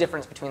there's no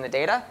difference between the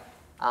data?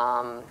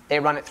 They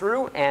run it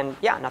through, and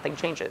yeah, nothing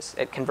changes.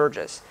 It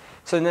converges.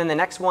 So then the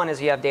next one is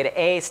you have data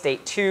A,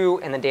 state 2,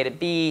 and then data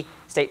B,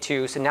 state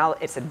 2. So now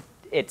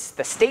it's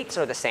the states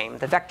are the same,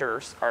 the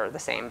vectors are the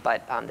same,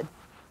 but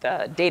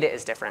the data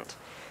is different.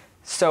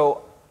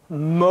 So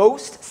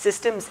most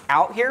systems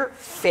out here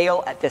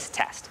fail at this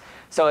test.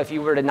 So if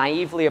you were to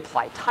naively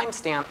apply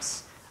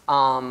timestamps,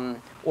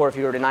 or if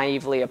you were to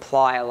naively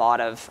apply a lot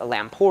of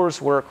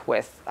Lampour's work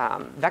with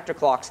vector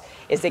clocks,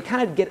 is they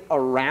kind of get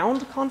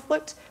around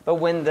conflict, but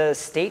when the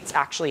states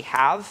actually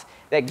have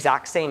the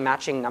exact same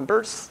matching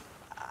numbers,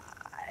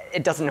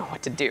 it doesn't know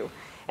what to do.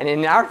 And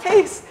in our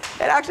case,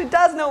 it actually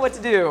does know what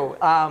to do.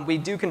 We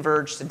do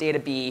converge to data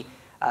B,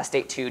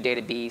 state 2,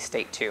 data B,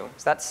 state 2.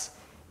 So that's,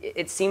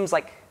 it seems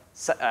like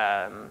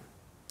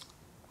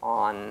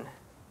on,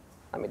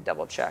 let me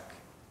double check,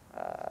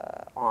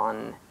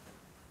 on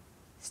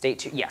state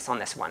 2, yes, on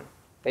this one.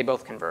 They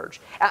both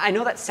converge. I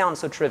know that sounds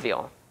so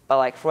trivial, but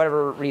like for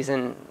whatever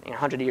reason,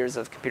 100 years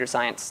of computer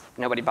science,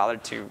 nobody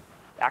bothered to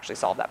actually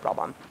solve that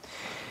problem.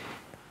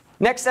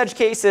 Next edge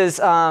case is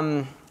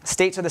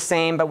states are the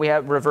same, but we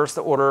have reversed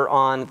the order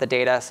on the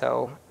data.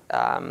 So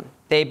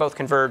they both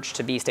converge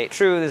to B state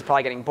true. This is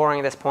probably getting boring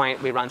at this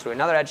point. We run through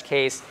another edge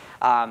case,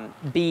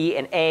 B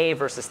and A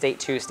versus state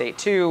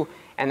 2,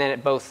 and then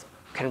it both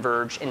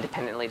converge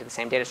independently to the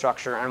same data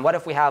structure. And what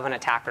if we have an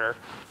attacker?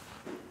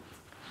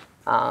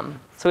 So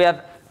we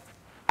have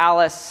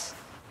Alice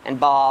and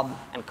Bob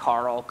and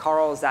Carl.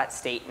 Carl is at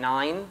state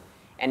 9,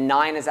 And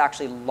 9 is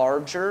actually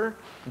larger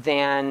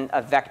than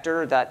a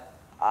vector that,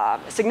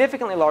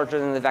 significantly larger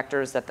than the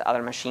vectors that the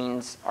other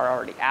machines are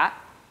already at.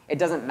 It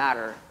doesn't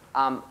matter.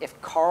 If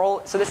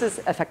Carl, so this is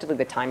effectively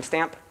the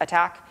timestamp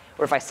attack,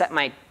 where if I set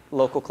my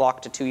local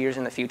clock to 2 years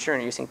in the future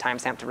and using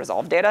timestamp to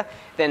resolve data,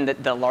 then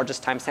the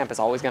largest timestamp is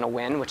always going to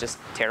win, which is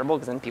terrible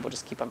because then people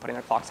just keep on putting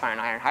their clocks higher and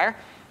higher and higher.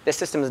 This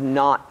system is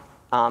not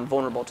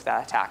vulnerable to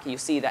that attack. You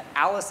see that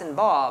Alice and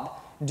Bob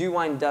do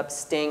wind up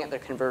staying at their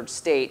converged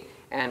state,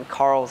 and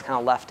Carl is kind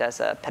of left as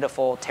a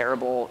pitiful,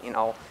 terrible,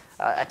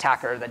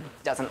 attacker that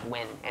doesn't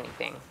win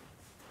anything.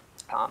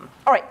 All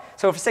right,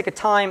 so for sake of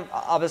time,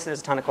 obviously there's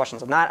a ton of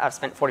questions on that. I've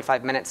spent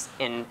 45 minutes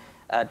in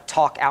a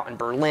talk out in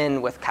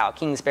Berlin with Kyle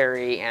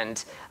Kingsbury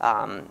and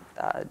the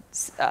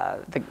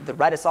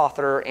Redis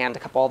author and a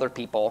couple other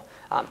people.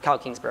 Kyle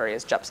Kingsbury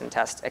is Jepson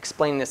Test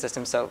explaining the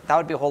system, so that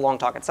would be a whole long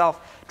talk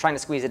itself, trying to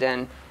squeeze it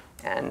in,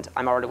 and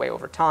I'm already way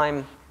over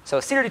time. So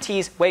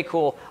CRDTs, way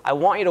cool. I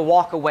want you to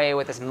walk away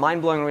with this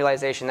mind-blowing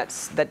realization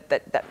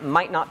that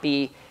might not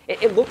be,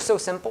 it looks so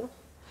simple,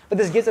 but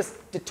this gives us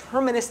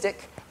deterministic,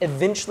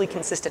 eventually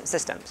consistent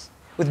systems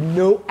with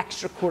no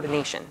extra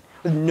coordination,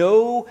 with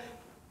no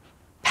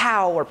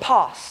POW or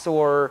POS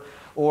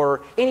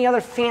or any other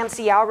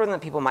fancy algorithm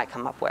that people might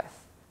come up with.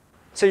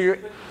 So you're,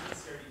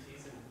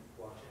 CRDTs in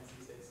blockchains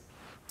these days?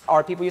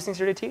 are people using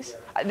CRDTs?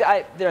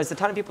 Yeah. There's a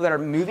ton of people that are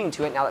moving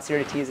to it now that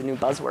CRDT is a new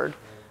buzzword.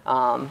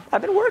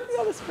 I've been working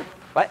on this for,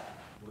 what?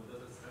 What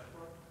does it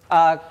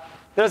stand for?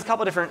 There's a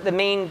couple different, the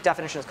main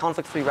definition is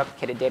conflict-free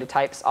replicated data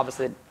types.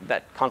 Obviously,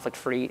 that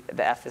conflict-free,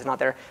 the F is not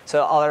there.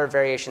 So other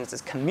variations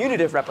is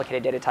commutative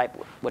replicated data type,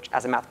 which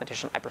as a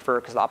mathematician I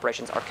prefer because the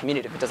operations are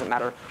commutative. It doesn't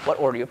matter what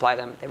order you apply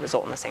them, they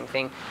result in the same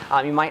thing.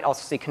 You might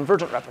also see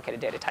convergent replicated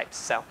data types.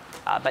 So,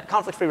 but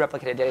conflict-free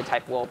replicated data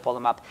type, we'll pull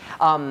them up.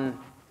 Don't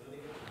they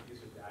get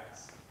confused with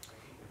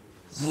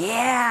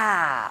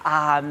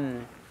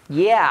DAGs?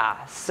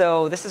 Yeah,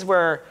 so this is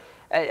where,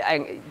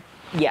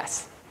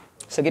 yes.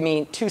 So give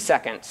me 2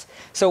 seconds.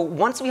 So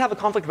once we have a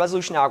conflict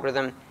resolution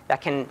algorithm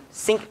that can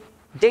sync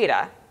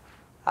data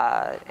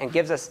and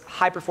gives us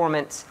high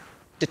performance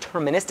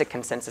deterministic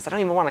consensus, I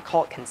don't even want to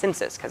call it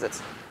consensus because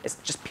it's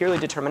just purely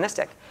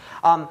deterministic.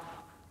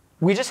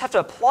 We just have to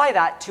apply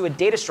that to a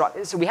data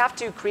structure. So we have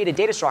to create a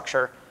data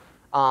structure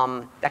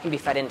that can be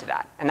fed into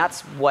that. And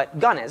that's what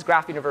Gun is,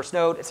 Graph Universe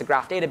Node. It's a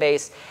graph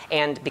database.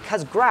 And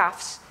because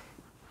graphs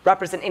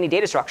represent any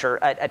data structure,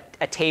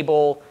 a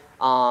table,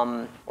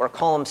 or a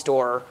column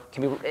store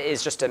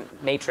is just a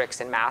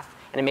matrix in math,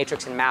 and a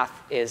matrix in math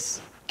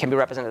can be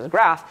represented as a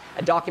graph.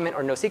 A document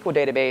or NoSQL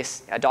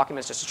database, a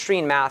document is just a tree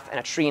in math, and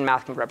a tree in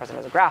math can be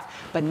represented as a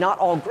graph. But not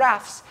all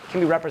graphs can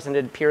be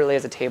represented purely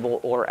as a table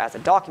or as a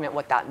document.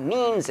 What that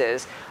means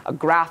is a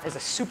graph is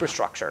a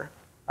superstructure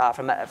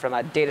from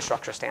a data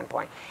structure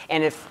standpoint.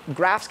 And if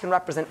graphs can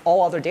represent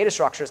all other data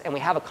structures, and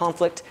we have a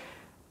conflict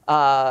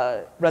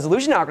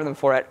resolution algorithm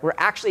for it, we're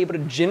actually able to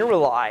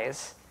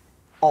generalize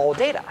all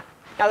data.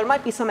 Now, there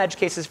might be some edge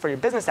cases for your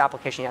business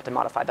application you have to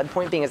modify, but the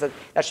point being is that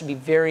that should be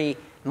very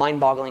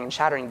mind-boggling and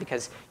shattering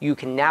because you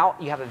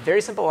have a very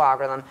simple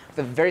algorithm with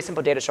a very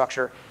simple data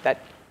structure that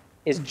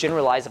is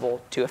generalizable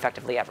to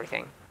effectively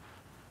everything.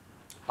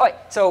 All right,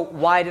 so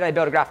why did I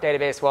build a graph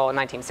database? Well, in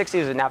the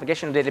 1960s, the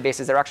navigational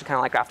databases, they're actually kind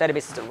of like graph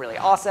databases. They're really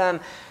awesome.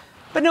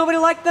 But nobody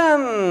liked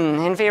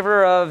them in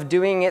favor of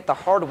doing it the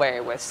hard way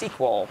with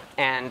SQL.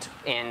 And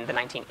in the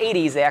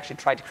 1980s, they actually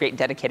tried to create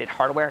dedicated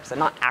hardware. So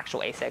not actual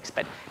ASICs,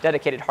 but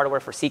dedicated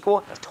hardware for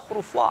SQL. It was a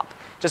total flop.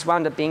 Just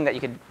wound up being that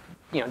you could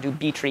do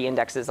B-tree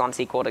indexes on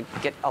SQL to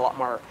get a lot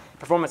more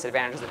performance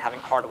advantages than having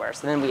hardware.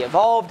 So then we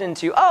evolved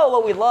into, oh,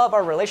 well, we love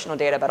our relational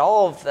data, but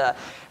all of the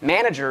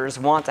managers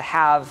want to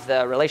have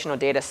the relational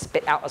data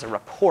spit out as a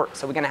report.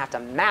 So we're going to have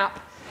to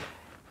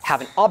have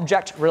an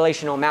object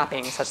relational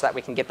mapping such that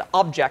we can get the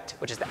object,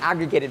 which is the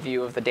aggregated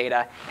view of the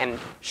data, and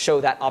show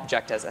that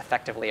object as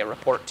effectively a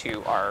report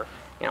to our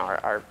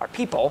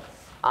people.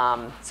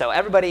 So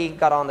everybody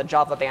got on the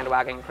Java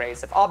bandwagon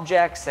craze of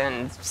objects,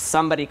 and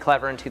somebody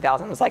clever in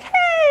 2000 was like, hey,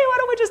 why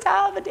don't we just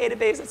have a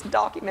database as a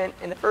document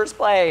in the first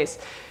place?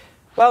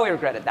 Well, we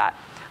regretted that.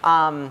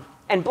 And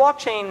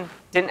blockchain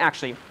didn't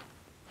actually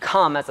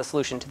come as a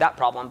solution to that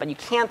problem, but you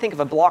can think of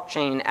a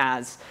blockchain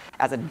as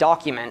a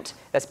document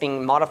that's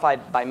being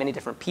modified by many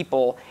different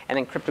people and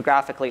then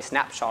cryptographically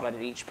snapshotted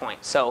at each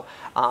point. So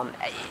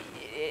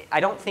I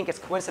don't think it's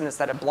coincidence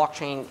that a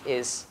blockchain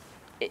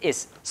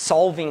is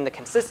solving the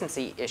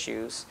consistency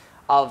issues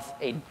of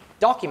a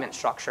document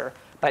structure,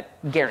 but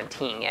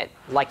guaranteeing it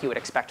like you would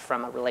expect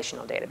from a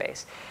relational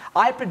database.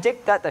 I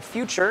predict that the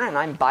future, and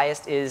I'm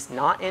biased, is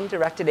not in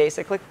directed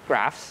acyclic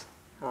graphs.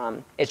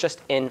 It's just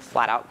in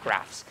flat-out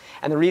graphs.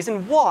 And the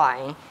reason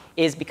why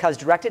is because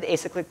directed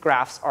acyclic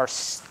graphs are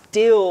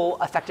still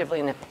effectively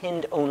an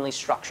append-only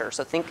structure.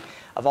 So think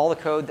of all the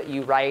code that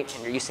you write,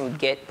 and you're using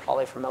Git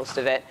probably for most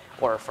of it,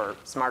 or for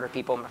smarter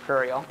people,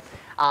 Mercurial.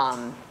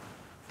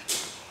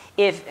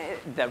 If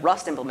the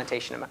Rust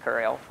implementation of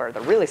Mercurial, for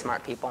the really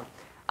smart people,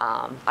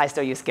 I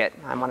still use Git.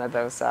 I'm one of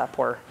those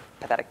poor,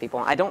 pathetic people.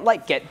 I don't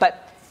like Git,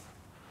 but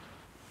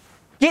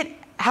Git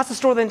has to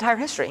store the entire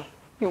history.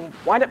 You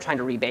wind up trying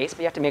to rebase, but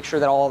you have to make sure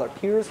that all other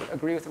peers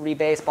agree with the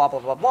rebase, blah, blah,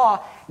 blah, blah.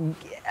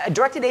 A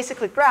directed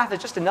acyclic graph is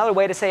just another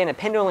way to say an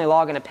append-only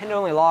log, and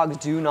append-only logs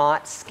do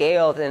not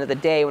scale at the end of the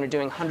day when you're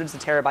doing hundreds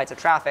of terabytes of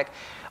traffic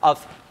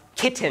of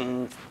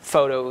kitten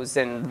photos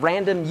and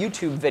random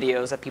YouTube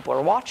videos that people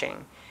are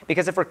watching.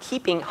 Because if we're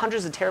keeping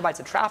hundreds of terabytes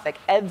of traffic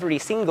every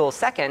single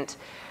second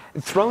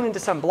thrown into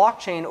some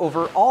blockchain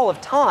over all of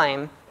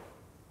time,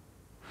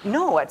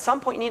 no, at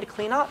some point you need to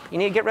clean up. You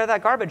need to get rid of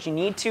that garbage. You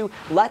need to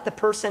let the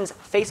person's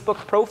Facebook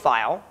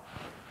profile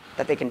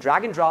that they can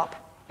drag and drop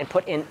and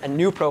put in a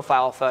new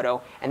profile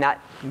photo and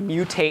that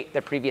mutate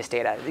the previous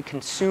data. The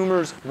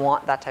consumers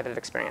want that type of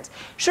experience.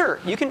 Sure,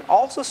 you can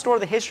also store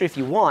the history if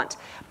you want,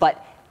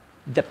 but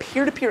the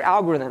peer-to-peer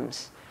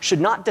algorithms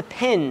should not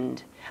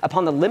depend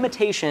upon the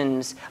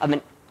limitations of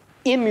an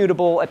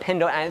immutable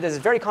append. And this is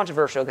very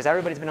controversial because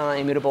everybody's been on an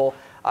immutable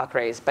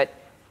craze. But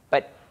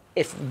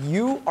if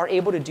you are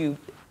able to do,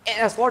 and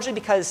that's largely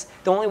because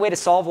the only way to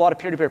solve a lot of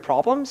peer-to-peer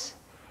problems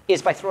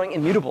is by throwing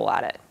immutable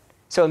at it.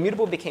 So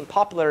immutable became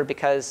popular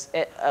because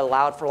it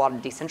allowed for a lot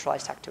of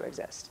decentralized tech to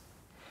exist.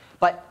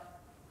 But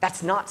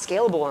that's not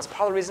scalable, and it's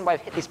part of the reason why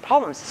I've hit these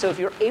problems. So if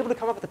you're able to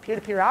come up with a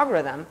peer-to-peer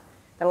algorithm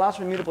that allows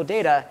for immutable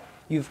data,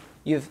 you've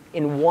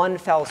in one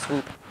fell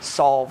swoop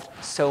solved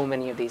so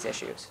many of these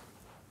issues.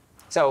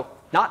 So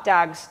not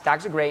DAGs.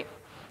 DAGs are great,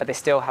 but they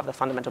still have the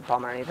fundamental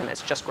problem underneath them.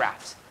 It's just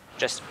graphs,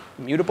 just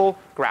mutable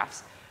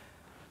graphs.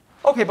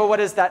 OK, but what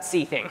is that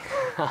C thing?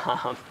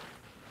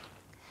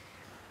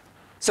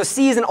 So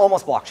C is an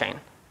almost blockchain.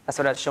 That's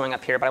what I was showing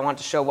up here. But I wanted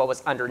to show what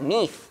was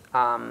underneath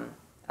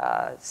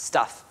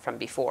stuff from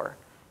before.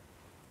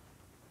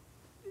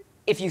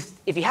 If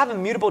you have a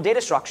mutable data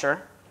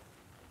structure,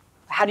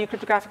 how do you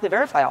cryptographically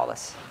verify all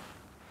this?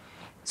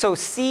 So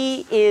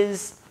C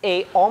is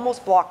a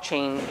almost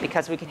blockchain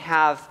because we can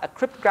have a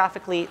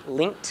cryptographically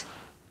linked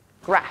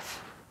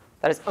graph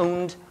that is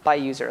owned by a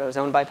user, that is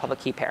owned by a public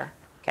key pair.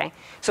 Okay?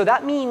 So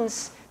that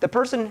means the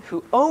person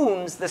who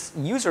owns this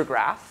user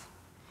graph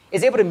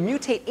is able to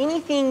mutate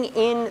anything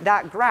in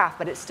that graph,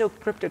 but it's still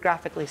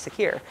cryptographically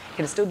secure. It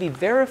can still be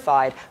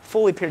verified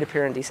fully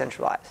peer-to-peer and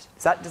decentralized.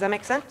 Does that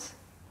make sense?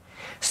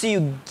 So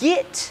you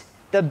get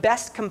the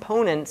best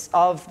components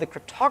of the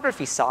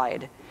cryptography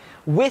side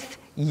with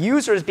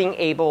users being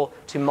able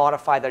to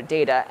modify their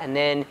data, and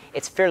then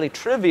it's fairly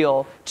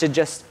trivial to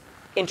just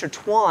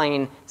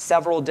intertwine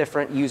several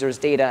different users'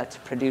 data to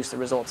produce the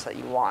results that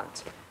you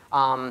want.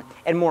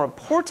 And more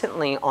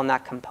importantly on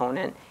that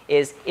component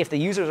is if the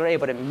users are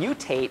able to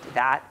mutate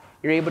that,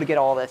 you're able to get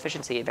all the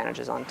efficiency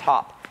advantages on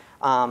top.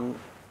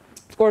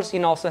 Of course, you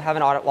can also have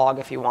an audit log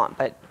if you want,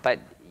 but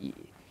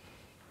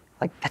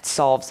like that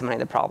solves so many of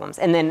the problems.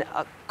 And then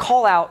a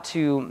call out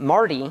to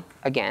Marty,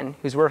 again,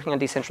 who's working on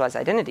decentralized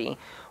identity.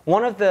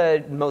 One of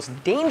the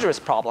most dangerous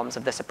problems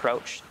of this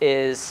approach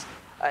is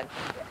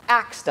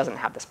Axe doesn't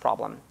have this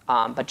problem,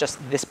 but just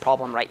this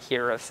problem right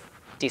here of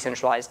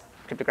decentralized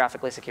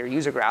cryptographically secure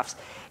user graphs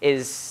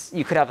is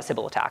you could have a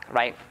Sybil attack,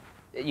 right?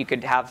 You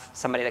could have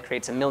somebody that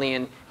creates 1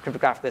 million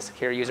cryptographically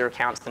secure user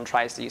accounts and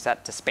tries to use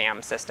that to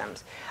spam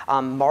systems.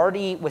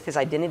 Marty, with his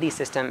identity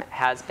system,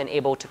 has been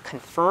able to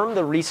confirm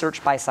the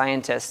research by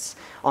scientists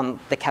on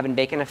the Kevin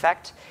Bacon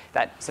effect,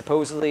 that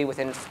supposedly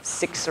within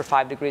 6 or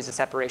 5 degrees of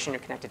separation,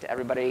 you're connected to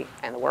everybody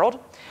in the world.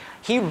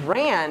 He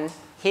ran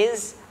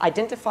his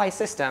identify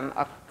system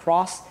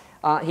across,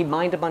 he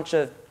mined a bunch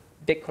of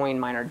Bitcoin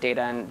miner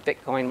data and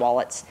Bitcoin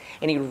wallets.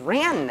 And he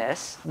ran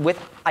this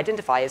with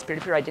Identify, his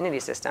peer-to-peer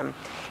identity system.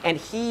 And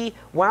he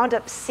wound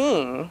up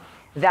seeing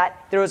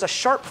that there was a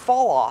sharp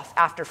fall off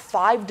after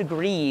 5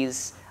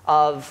 degrees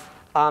of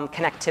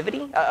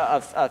connectivity,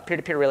 of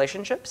peer-to-peer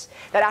relationships,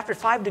 that after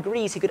 5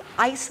 degrees, he could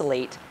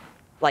isolate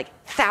like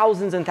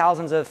thousands and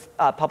thousands of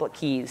public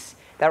keys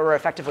that were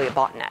effectively a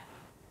botnet.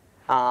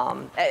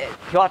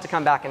 He'll have to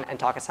come back and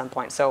talk at some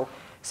point. So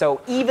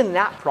even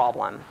that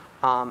problem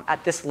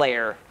at this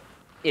layer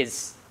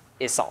is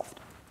solved.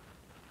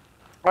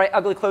 All right,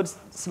 ugly clothes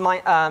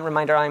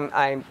reminder, I'm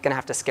going to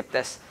have to skip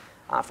this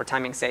for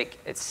timing's sake.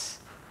 It's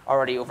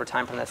already over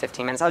time from the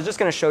 15 minutes. I was just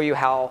going to show you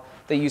how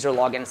the user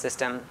login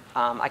system,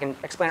 I can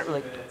explain it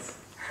really quickly.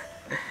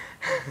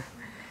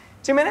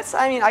 2 minutes?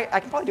 I mean, I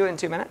can probably do it in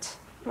 2 minutes.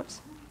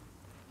 Oops.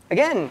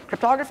 Again,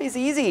 cryptography is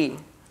easy.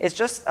 It's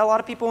just a lot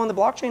of people in the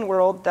blockchain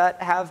world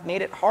that have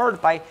made it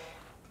hard by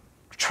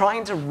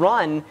trying to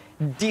run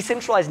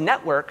decentralized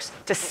networks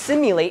to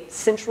simulate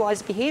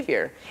centralized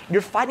behavior.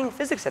 You're fighting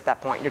physics at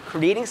that point. You're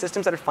creating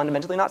systems that are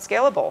fundamentally not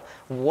scalable.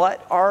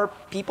 What are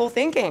people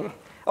thinking?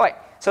 All right,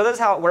 so this is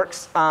how it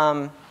works.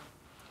 OK.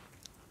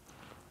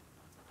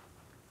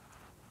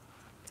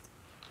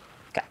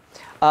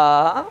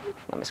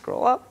 Let me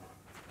scroll up.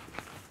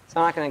 So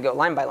I'm not going to go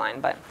line by line,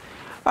 but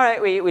all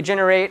right, we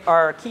generate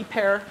our key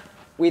pair.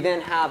 We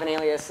then have an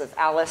alias of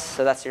Alice,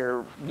 so that's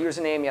your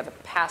username. You have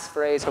a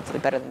passphrase, hopefully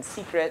better than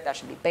secret. That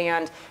should be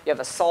banned. You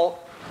have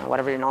assault,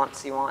 whatever your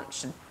nonce you want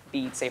should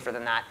be safer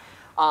than that.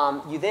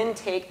 You then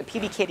take the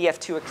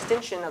PBKDF2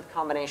 extension of the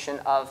combination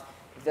of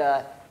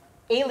the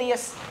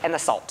alias and the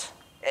salt.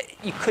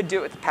 You could do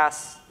it with the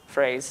pass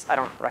phrase. I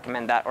don't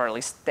recommend that, or at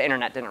least the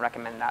internet didn't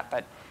recommend that.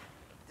 But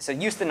so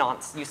use the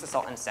nonce, use the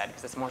salt instead,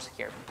 because it's more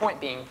secure. The point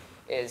being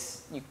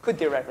is you could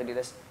theoretically do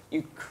this.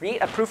 You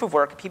create a proof of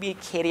work,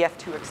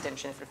 PBKDF2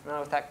 extension, if you're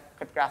familiar with that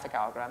cryptographic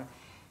algorithm.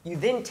 You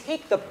then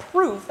take the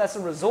proof that's a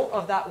result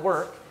of that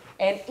work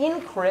and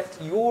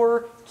encrypt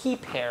your key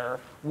pair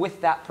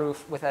with that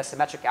proof with a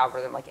symmetric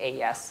algorithm like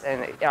AES.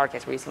 And in our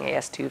case, we're using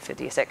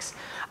AES-256.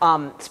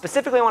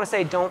 Specifically, I want to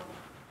say don't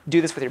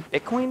do this with your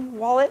Bitcoin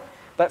wallet,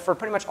 but for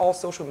pretty much all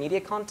social media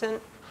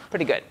content,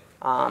 pretty good.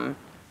 And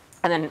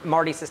then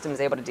Marty system is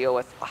able to deal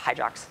with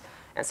hijacks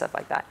and stuff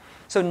like that.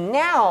 So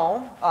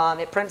now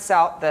it prints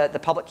out the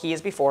public key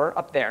as before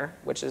up there,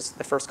 which is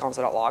the first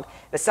console.log.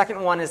 The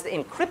second one is the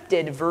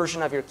encrypted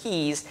version of your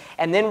keys.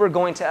 And then we're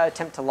going to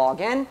attempt to log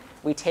in.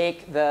 We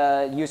take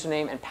the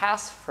username and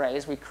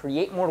passphrase. We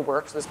create more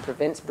work. So this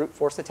prevents brute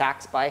force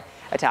attacks by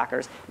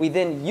attackers. We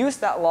then use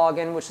that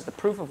login, which is the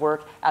proof of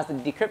work, as the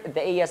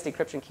AES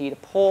decryption key to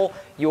pull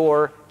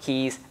your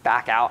keys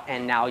back out.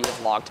 And now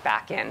you've logged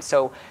back in.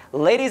 So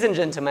ladies and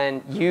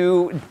gentlemen,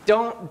 you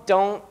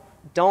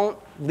don't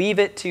leave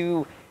it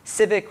to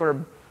Civic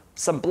or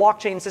some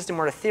blockchain system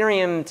or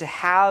Ethereum to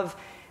have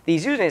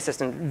these username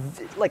systems.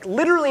 Like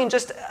literally in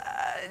just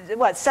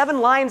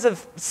 7 lines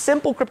of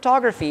simple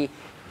cryptography,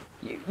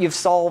 you've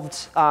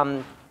solved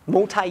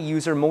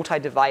multi-user,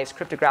 multi-device,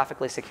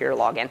 cryptographically secure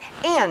login.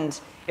 And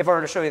if I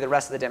were to show you the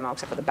rest of the demo,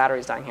 except for the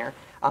batteries dying here,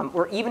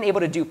 we're even able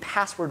to do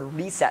password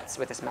resets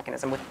with this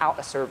mechanism without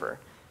a server.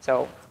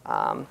 So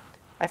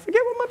I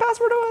forget what my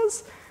password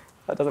was.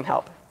 That doesn't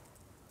help.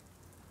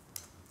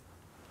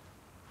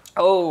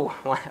 Oh,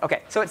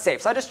 OK, so it's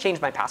safe. So I just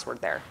changed my password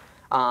there.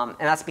 And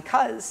that's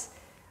because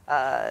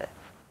the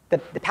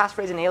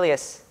passphrase and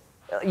alias,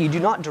 you do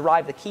not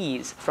derive the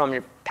keys from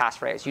your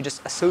passphrase. You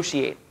just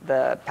associate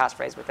the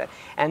passphrase with it.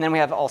 And then we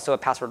have also a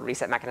password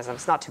reset mechanism.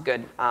 It's not too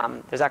good.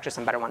 There's actually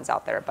some better ones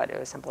out there, but it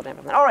was simple to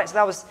implement. All right, so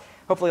that was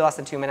hopefully less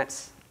than 2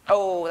 minutes.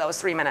 Oh, that was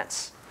 3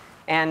 minutes.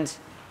 And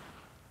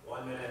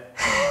 1 minute.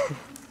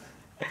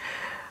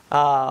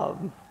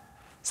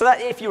 So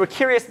that if you were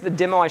curious, the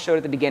demo I showed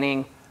at the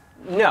beginning,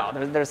 no,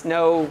 there's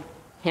no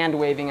hand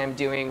waving I'm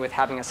doing with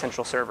having a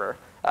central server.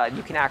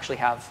 You can actually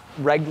have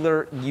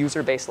regular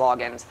user-based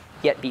logins,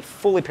 yet be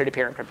fully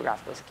peer-to-peer and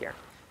cryptographically secure.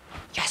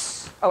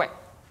 Yes. Oh wait.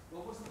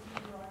 What was the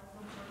key derived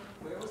from?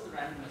 Sorry? Where was the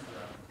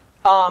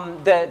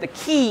randomness derived? The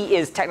key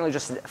is technically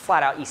just a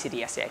flat-out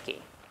ECDSA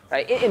key.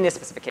 Right? In this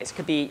specific case, it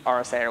could be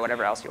RSA or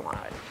whatever else you want.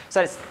 Right?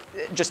 So it's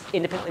just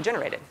independently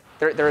generated.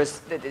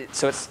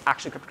 So it's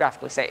actually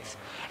cryptographically safe.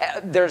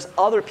 There's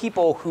other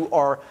people who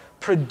are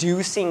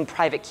producing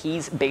private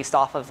keys based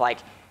off of like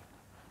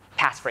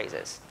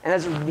passphrases, and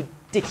that's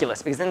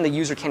ridiculous because then the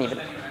user can't even.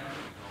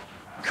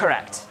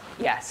 Correct.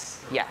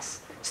 Yes.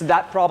 Yes. So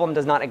that problem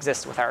does not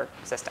exist with our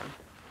system.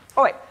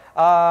 Oh wait.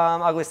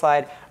 Ugly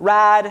slide.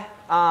 RAD.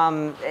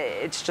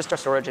 It's just our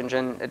storage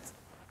engine,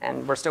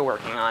 and we're still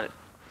working on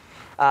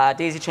it.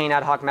 Daisy chain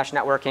ad hoc mesh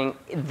networking.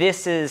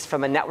 This is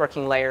from a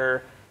networking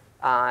layer.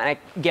 And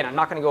again, I'm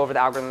not going to go over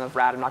the algorithm of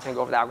RAD. I'm not going to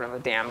go over the algorithm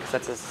of DAM because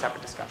that's a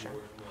separate discussion.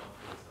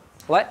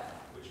 What?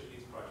 Which of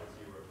these projects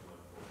are you working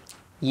on?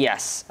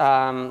 Yes.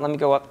 Let me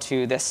go up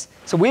to this.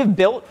 So we've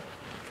built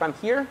from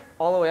here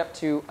all the way up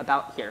to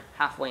about here,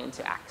 halfway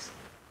into Axe.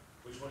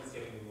 Which one is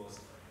getting the most?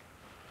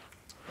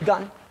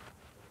 Gun,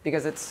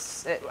 because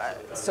it's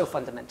so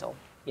fundamental.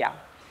 Yeah.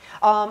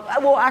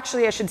 Well,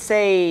 actually, I should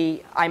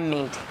say I'm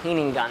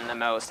maintaining Gun the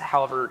most.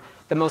 However,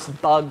 the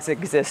most bugs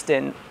exist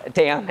in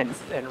DAM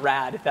and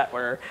RAD that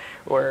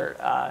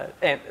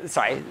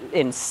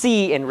in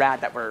C and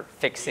RAD that we're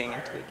fixing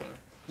and tweaking.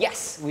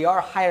 Yes, we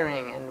are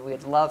hiring, and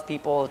we'd love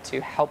people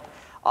to help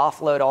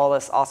offload all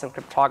this awesome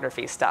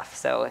cryptography stuff.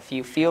 So if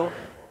you feel,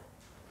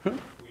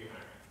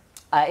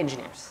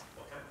 engineers,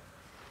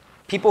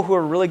 people who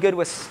are really good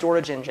with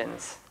storage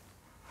engines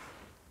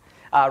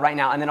right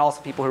now, and then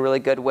also people who are really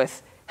good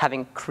with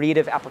having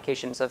creative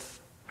applications of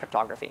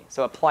cryptography.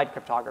 So applied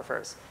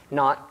cryptographers,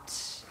 not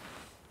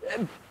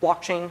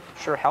blockchain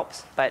sure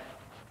helps, but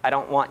I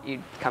don't want you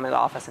to come into the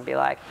office and be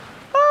like,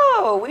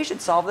 oh, we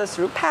should solve this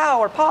through POW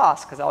or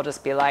POS, because I'll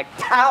just be like,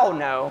 POW,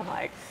 no,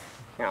 like,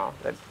 you know,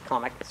 the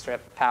comic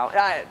strip POW.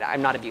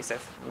 I'm not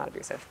abusive. I'm not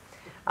abusive.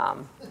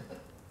 Oh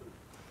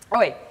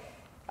wait,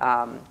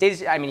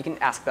 Daisy, I mean, you can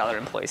ask the other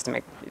employees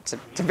to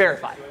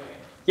verify.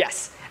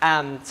 Yes.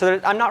 So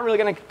I'm not really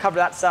going to cover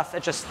that stuff.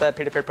 It's just the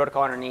peer-to-peer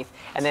protocol underneath.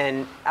 And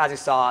then, as you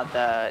saw,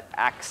 the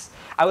Axe.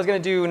 I was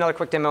going to do another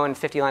quick demo in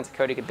 50 lines of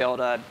code. You could build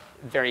a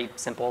very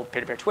simple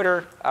peer-to-peer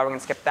Twitter. We're going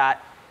to skip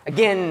that.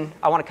 Again,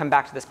 I want to come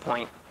back to this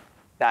point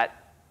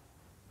that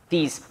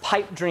these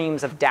pipe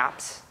dreams of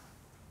dApps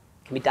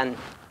can be done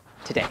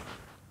today.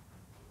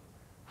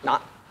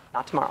 Not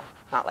tomorrow,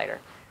 not later.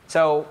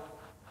 So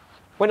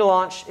when to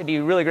launch, it'd be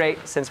really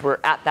great, since we're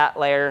at that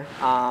layer,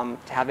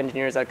 to have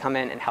engineers that come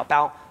in and help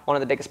out. One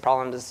of the biggest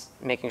problems is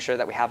making sure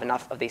that we have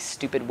enough of these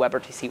stupid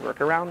WebRTC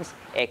workarounds,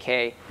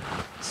 aka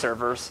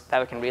servers, that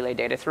we can relay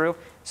data through.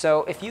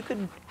 So if you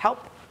could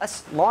help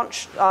us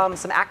launch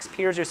some Axe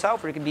peers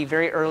yourself, or you could be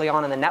very early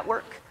on in the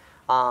network,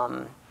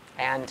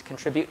 and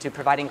contribute to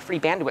providing free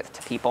bandwidth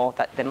to people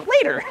that then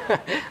later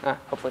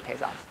hopefully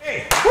pays off.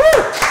 Hey.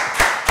 Woo!